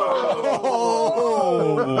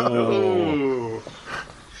 Oh.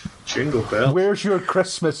 Jingle bell. Where's your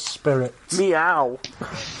Christmas spirit? Meow.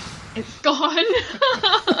 It's gone.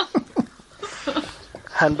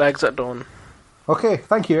 Handbags at dawn. Okay,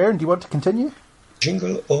 thank you, Aaron. Do you want to continue?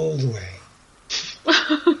 Jingle All the Way.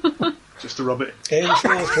 Just to rub it. In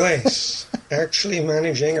fourth place, actually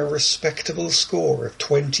managing a respectable score of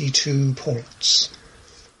 22 points.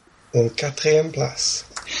 En 4e place,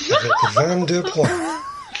 avec 22 points.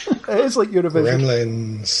 It is like Eurovision.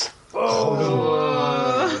 Gremlins.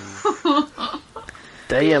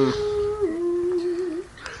 Damn.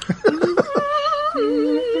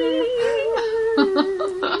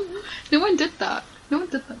 No one did that. No one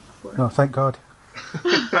did that before. Oh, thank God.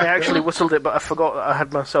 I actually whistled it, but I forgot that I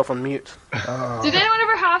had myself on mute. Did anyone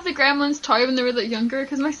ever have the Gremlins toy when they were like younger?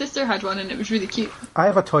 Because my sister had one and it was really cute. I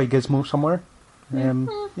have a toy gizmo somewhere.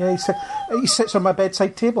 Yeah, he sits on my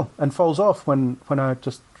bedside table and falls off when I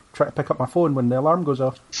just try to pick up my phone when the alarm goes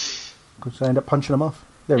off. Because I end up punching him off.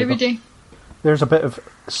 There we Every go. day. There's a bit of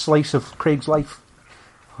slice of Craig's life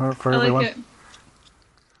for I everyone. like it.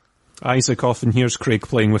 Isaac off, and here's Craig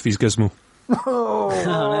playing with his gizmo. Oh.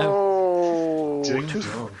 Ding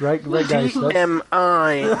dong. Right, guys. that's-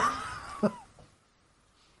 TMI.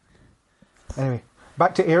 Anyway,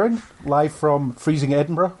 back to Aaron, live from freezing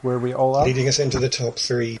Edinburgh, where we all are. Leading us into the top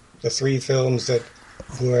three. The three films that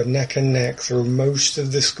were neck and neck through most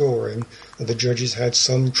of the scoring that the judges had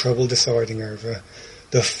some trouble deciding over.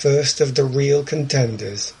 The first of the real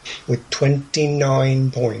contenders with 29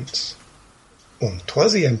 points. En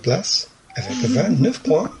 3e place, avec 29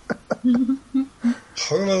 points.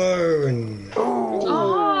 Home Alone.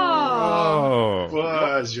 Oh.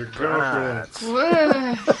 Was your girlfriend.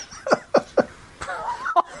 Whoa.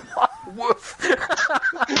 Woof.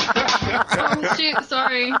 Oh, shoot,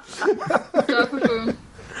 sorry. Drop a phone.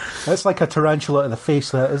 That's like a tarantula to the face,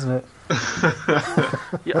 that, isn't it?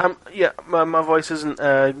 My voice isn't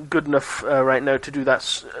good enough right now to do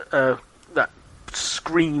that that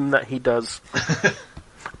scream that he does.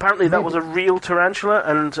 Apparently, that was a real tarantula,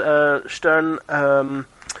 and Stern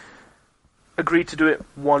agreed to do it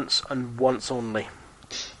once and once only.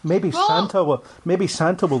 Maybe Well-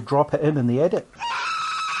 Santa will drop it in the edit.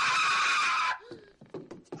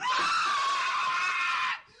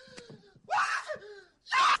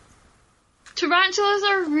 Tarantulas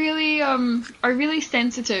are really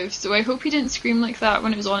sensitive, so I hope he didn't scream like that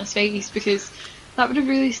when it was on his face, because that would have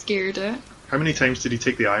really scared it. How many times did he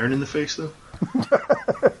take the iron in the face, though?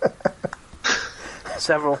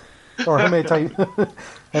 Several. Or how many times?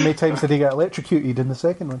 How many times did he get electrocuted in the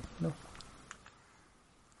second one? No.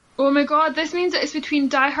 Oh my god, this means that it's between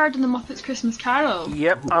Die Hard and The Muppets Christmas Carol.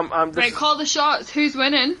 Yep. Right, call the shots. Who's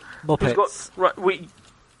winning? Muppets.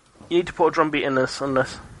 You need to put a drum beat in this on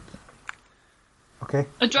this. Okay.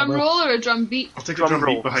 A drum roll or a drum beat? I'll take Drum a drum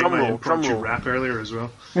roll, beat behind drum my roll, impromptu drum roll. rap earlier as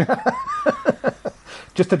well.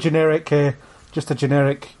 Just a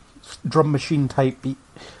generic drum machine type beat.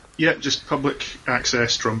 Yeah, just public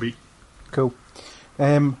access drum beat. Cool.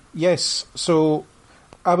 Yes. So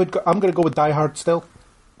I'm going to go with Die Hard still.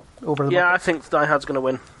 Over the Yeah, I think Die Hard's going to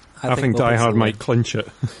win. I think Die Muppets Hard will might win. clinch it.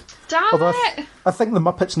 Damn Although it! I think the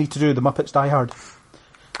Muppets need to do the Muppets Die Hard.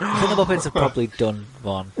 I think the Muppets have probably done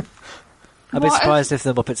one. I'd be What if- surprised if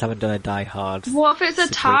the Muppets haven't done a Die Hard. What if it's a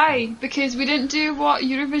It's a tie? Because we didn't do what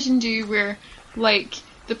Eurovision do, where like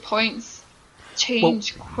the points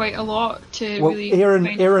change quite a lot to Well, really. Aaron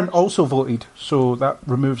find Aaron first. also voted, so that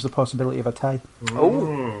removes the possibility of a tie.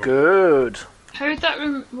 Oh, good. How would that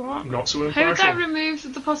what? Not so How would impartial. that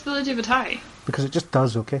remove the possibility of a tie? Because it just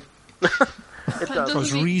does, okay? It That does. doesn't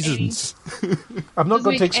There's make reasons. I'm not Doesn't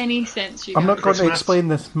going to make any sense. You I'm not guys. going to Christmas. explain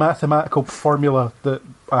this mathematical formula that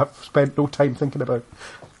I've spent no time thinking about.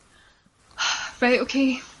 Right.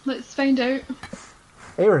 Okay. Let's find out.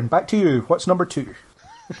 Aaron, back to you. What's number 2? Brings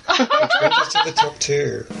us to the top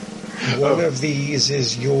 2. One of these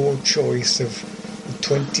is your choice of the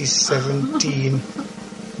 2017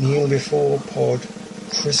 Kneel Before Pod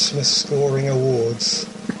Christmas Scoring Awards.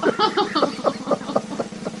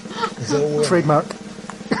 The winner, Trademark.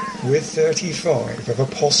 with 35 of a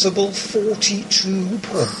possible 42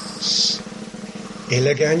 points, est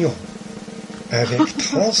le gagnant avec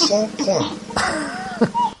 300 points.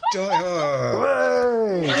 Die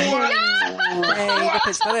Hard. Hey,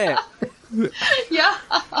 Muppets got it! Yeah.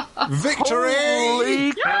 Victory!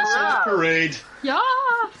 Holy Cancel the parade. Yeah.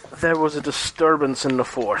 There was a disturbance in the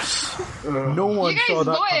force. No one You saw guys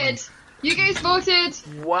that coming. voted. You guys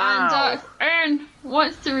voted. Wow. And Aaron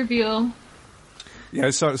wants to reveal. Yeah,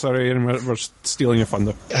 sorry, Aaron, we're stealing your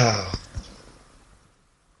thunder. Ah.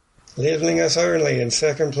 Leveling us only in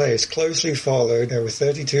second place, closely followed with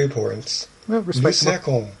 32 points. Well, Le respectable.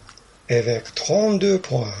 second, avec 32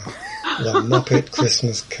 points, La Muppet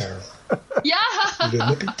Christmas Carol. Yeah. Le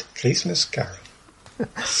Muppet Christmas Carol.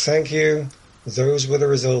 Thank you. Those were the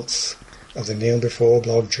results of the Kneel Before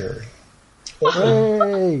blog jury.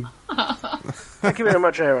 Hey. Thank you very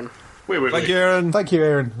much, Aaron. Wait. Thank you, Aaron. Thank you,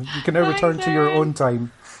 Aaron. You can now Thanks, return to your Aaron. own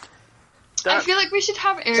time. I feel like we should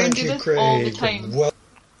have Aaron Thank do you, this Craig. all the time. Well,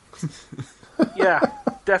 Yeah,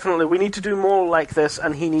 definitely. We need to do more like this,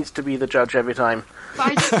 and he needs to be the judge every time. But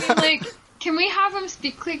I just feel like, can we have him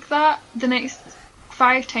speak like that the next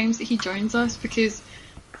 5 times that he joins us? Because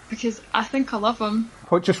I think I love him.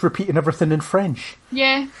 What, just repeating everything in French?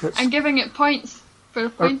 Yeah, That's- and giving it points for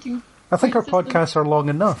pointing. I think our point system. podcasts are long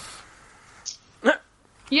enough.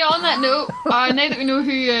 Yeah, on that note, now that we know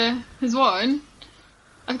who has won,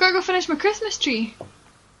 I've got to go finish my Christmas tree.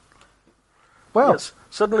 Well, Yes.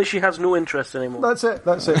 Suddenly she has no interest anymore. that's it.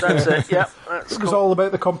 That's it. That's it. Yeah, that's It was cool. all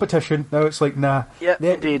about the competition. Now it's like, nah. Yeah,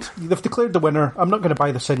 indeed. They've declared the winner. I'm not going to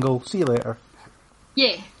buy the single. See you later.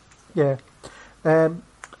 Yeah. Yeah.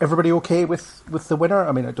 Everybody okay with the winner?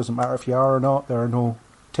 I mean, it doesn't matter if you are or not. There are no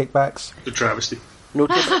takebacks. The travesty. No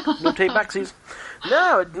take backsies.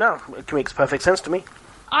 No, it makes perfect sense to me.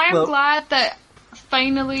 I am Well- glad that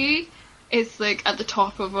finally it's like at the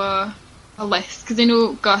top of a list, because I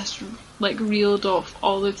know Gus like reeled off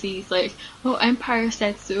all of these like, oh, Empire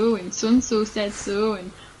said so and so said so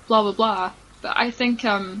and blah blah blah. But I think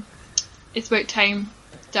it's about time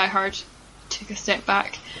Die Hard took a step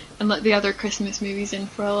back and let the other Christmas movies in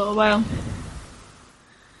for a little while.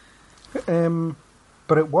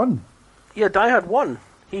 But it won. Yeah, Die Hard won.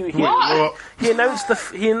 He What? announced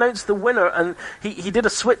the winner, and he did a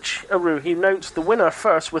switcheroo. He announced the winner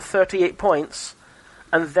first with 38 points,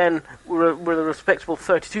 and then with a respectable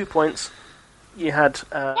 32 points, you had.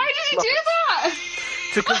 Why did he do that?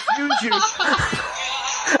 To confuse you.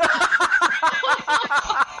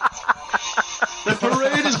 The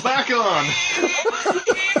parade is back on.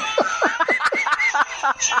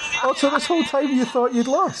 Oh, so this whole time you thought you'd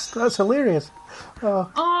lost. That's hilarious.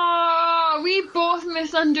 Oh, we both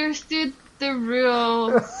misunderstood the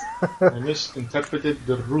rules. I misinterpreted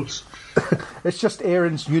the rules. It's just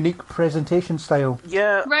Aaron's unique presentation style.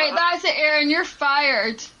 Yeah. Right, that's it, Aaron. You're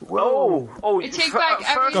fired. Oh, I take back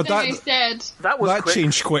everything God, I said. That was That quick.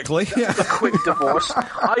 changed quickly. Yeah. A quick divorce.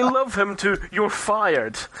 I love him too. You're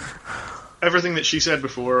fired. Everything that she said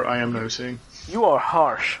before, I am now saying. You are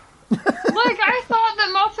harsh. Look, I thought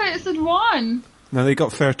that Muppets had won. Now they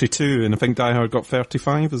got 32, and I think Die Hard got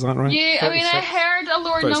 35. Is that right? Yeah, I mean, I 36. heard a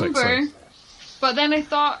lower 36, number, sorry. but then I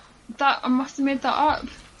thought that I must have made that up.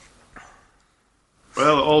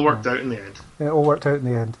 Well, it all worked out in the end. It all worked out in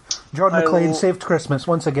the end. John I McClane will- saved Christmas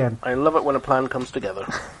once again. I love it when a plan comes together.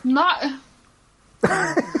 Not.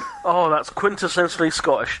 Oh, that's quintessentially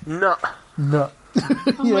Scottish. Nut. No.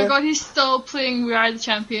 Oh my god, he's still playing We Are the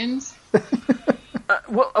Champions.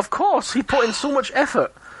 Well, of course, he put in so much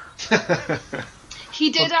effort. He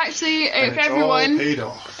did actually, out And of it's all everyone, paid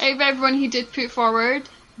off. he did put forward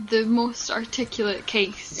the most articulate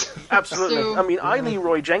case. Absolutely. So- I mean, I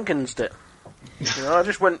Leroy Jenkins did. I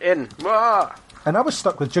just went in. Ah! And I was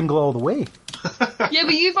stuck with Jingle All the Way. Yeah,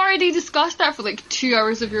 but you've already discussed that for like 2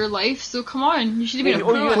 hours of your life, so come on. You should have been a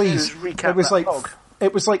All you pro. Please, recap it was that like blog.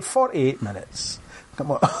 it was like 48 minutes.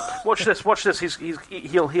 Come on. Watch this.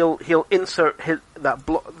 He'll insert that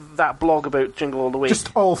blog about Jingle All the Way. Just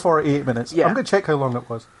all 48 minutes. Yeah. I'm going to check how long it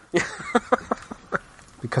was.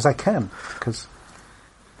 Because I can. Because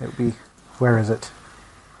it would be... Where is it?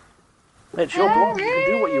 It's your blog. You can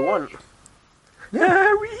do what you want.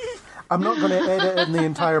 Harry! I'm not going to edit in the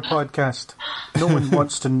entire podcast. No one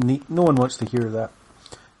wants to hear that.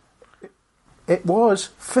 It was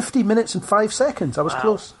 50 minutes and 5 seconds. I was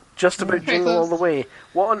close. Just about Jingle All the Way.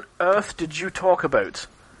 What on earth did you talk about?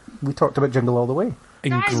 We talked about Jingle All the Way.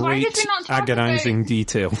 In Guys, why did great, we not talk agonising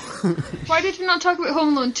detail. Why did we not talk about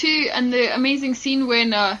Home Alone 2 and the amazing scene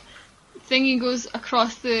when Thingy goes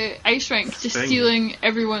across the ice rink just Thingy. stealing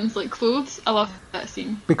everyone's like clothes? I love that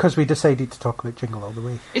scene. Because we decided to talk about Jingle All the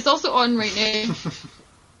Way. It's also on right now.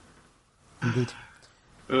 Indeed.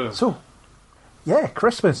 Ugh. So, yeah,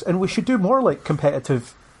 Christmas. And we should do more like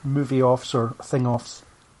competitive movie offs or thing offs.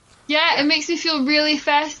 Yeah, it makes me feel really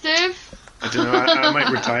festive. I don't know. I might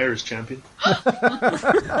retire as champion.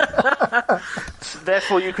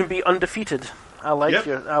 Therefore, you can be undefeated. I like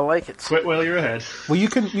it. Quit while you're ahead. Well, you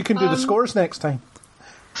can do the scores next time.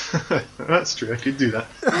 That's true. I could do that.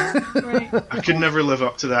 Right. I could never live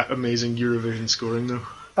up to that amazing Eurovision scoring, though.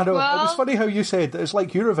 I know, it was Well- funny how you said that it's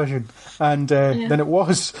like Eurovision, and then it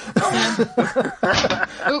was.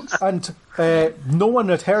 Oops. And no one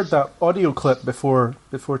had heard that audio clip before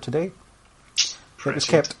today. It was Prescient.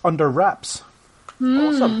 kept under wraps.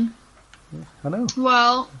 Awesome. I know.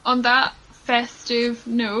 Well, on that festive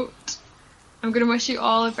note, I'm going to wish you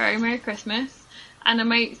all a very Merry Christmas, and I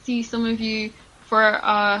might see some of you for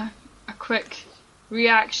a quick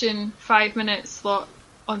reaction 5-minute slot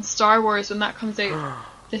on Star Wars when that comes out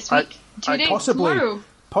this week. 2 days? Tomorrow.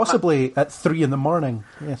 Possibly at 3 a.m.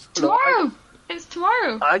 Yes. Tomorrow! It's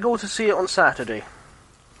tomorrow. I go to see it on Saturday.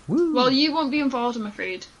 Woo. Well, you won't be involved, I'm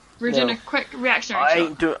afraid. We're doing a quick reactionary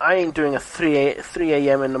shot. I ain't doing a 3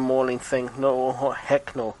 a.m. in the morning thing. No, oh,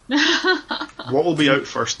 heck no. What will be out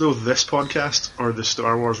first, though? This podcast or the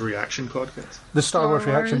Star Wars reaction podcast? The Star Wars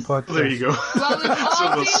Star reaction Wars. podcast. Well, there you go. Well, we've all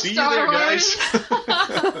So we'll seen see you Star there, Wars.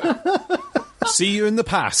 guys. See you in the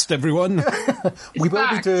past, everyone. We will be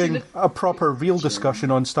back doing to the- a proper real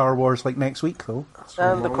discussion on Star Wars like next week, though.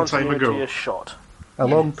 And the long time continuity ago. is shot. A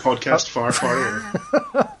long Podcast far, far away.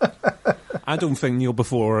 I don't think Neil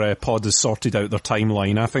Before Pod has sorted out their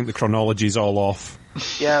timeline. I think the chronology's all off.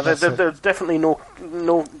 Yeah, there's definitely no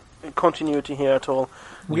continuity here at all.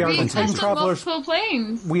 We are We the time tested travelers. multiple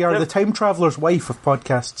planes. We are the time traveler's wife of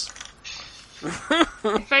podcasts.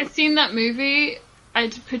 If I'd seen that movie,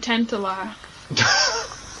 I'd pretend to laugh.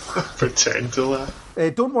 Pretend to laugh.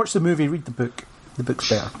 Don't watch the movie, read the book. The book's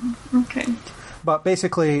better. Okay. But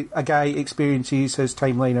basically, a guy experiences his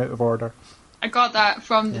timeline out of order. I got that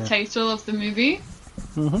from the title of the movie.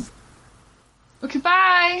 Mm-hmm. Okay,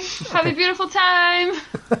 bye. Have a beautiful time.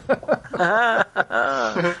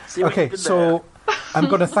 See what you Okay, did so I'm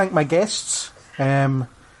going to thank my guests. I'm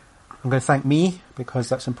going to thank me, because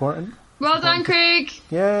that's important. Well done, Craig.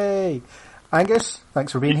 Yay! Angus,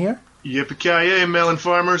 thanks for being here. Yippee-ki-yay, melon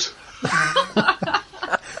farmers.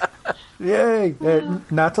 Yay!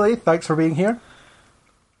 Natalie, thanks for being here.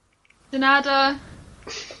 Danada.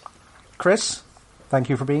 Chris, thank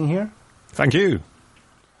you for being here. Thank you.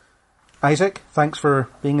 Isaac, thanks for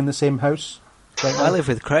being in the same house. Right I now. live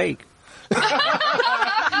with Craig.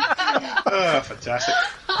 Ah, fantastic.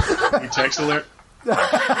 New text alert.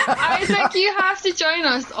 Isaac, you have to join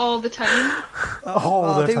us all the time.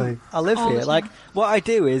 All the time. I live All the here. time. Like, what I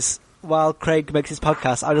do is, while Craig makes his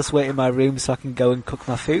podcast, I just wait in my room so I can go and cook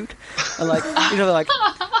my food. And like, you know, like,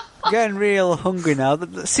 getting real hungry now. The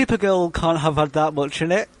Supergirl can't have had that much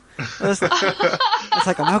in it. It's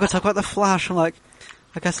like, I'm now going to talk about the Flash. I'm like,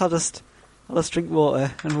 I guess I'll just drink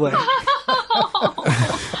water and wait.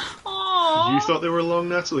 Aww. You thought they were long,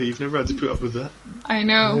 Natalie. You've never had to put up with that. I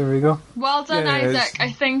know. There we go. Well done, Yeah, it's- Isaac.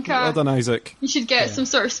 I think Well done, Isaac. you should get some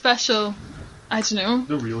sort of special, I don't know.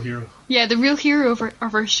 The real hero. Yeah, the real hero of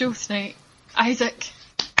our show tonight. Isaac.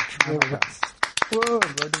 There we go. Whoa,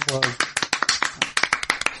 round of applause.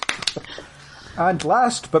 And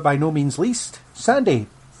last, but by no means least, Sandy,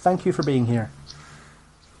 thank you for being here.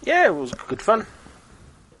 Yeah, it was good fun.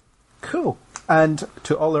 Cool. And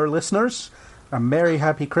to all our listeners, a Merry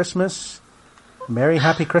Happy Christmas. Merry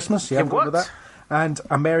Happy Christmas. Yeah, I'm going with what? that. And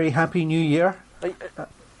a Merry Happy New Year Are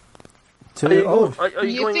to you, all of you. are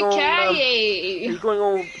you going all? Are Yippee-ki-yay! you going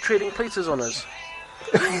all trading places on us?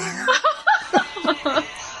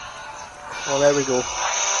 Well, there we go.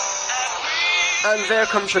 And there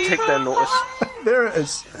comes the takedown notice. There it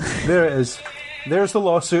is. There it is. There's the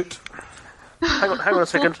lawsuit. Hang on a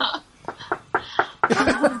second.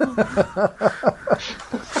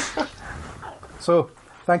 So,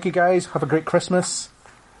 thank you guys. Have a great Christmas.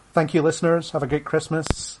 Thank you, listeners. Have a great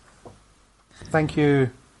Christmas. Thank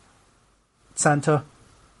you, Santa,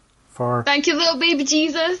 for... Thank you, little baby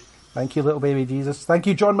Jesus. Thank you, little baby Jesus. Thank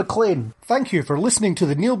you, John McClane. Thank you for listening to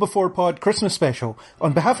the Kneel Before Pod Christmas special.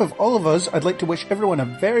 On behalf of all of us, I'd like to wish everyone a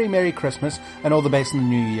very Merry Christmas and all the best in the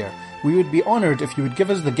new year. We would be honoured if you would give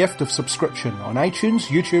us the gift of subscription on iTunes,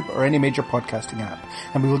 YouTube, or any major podcasting app,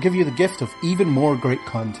 and we will give you the gift of even more great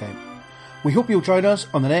content. We hope you'll join us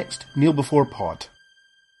on the next Kneel Before Pod.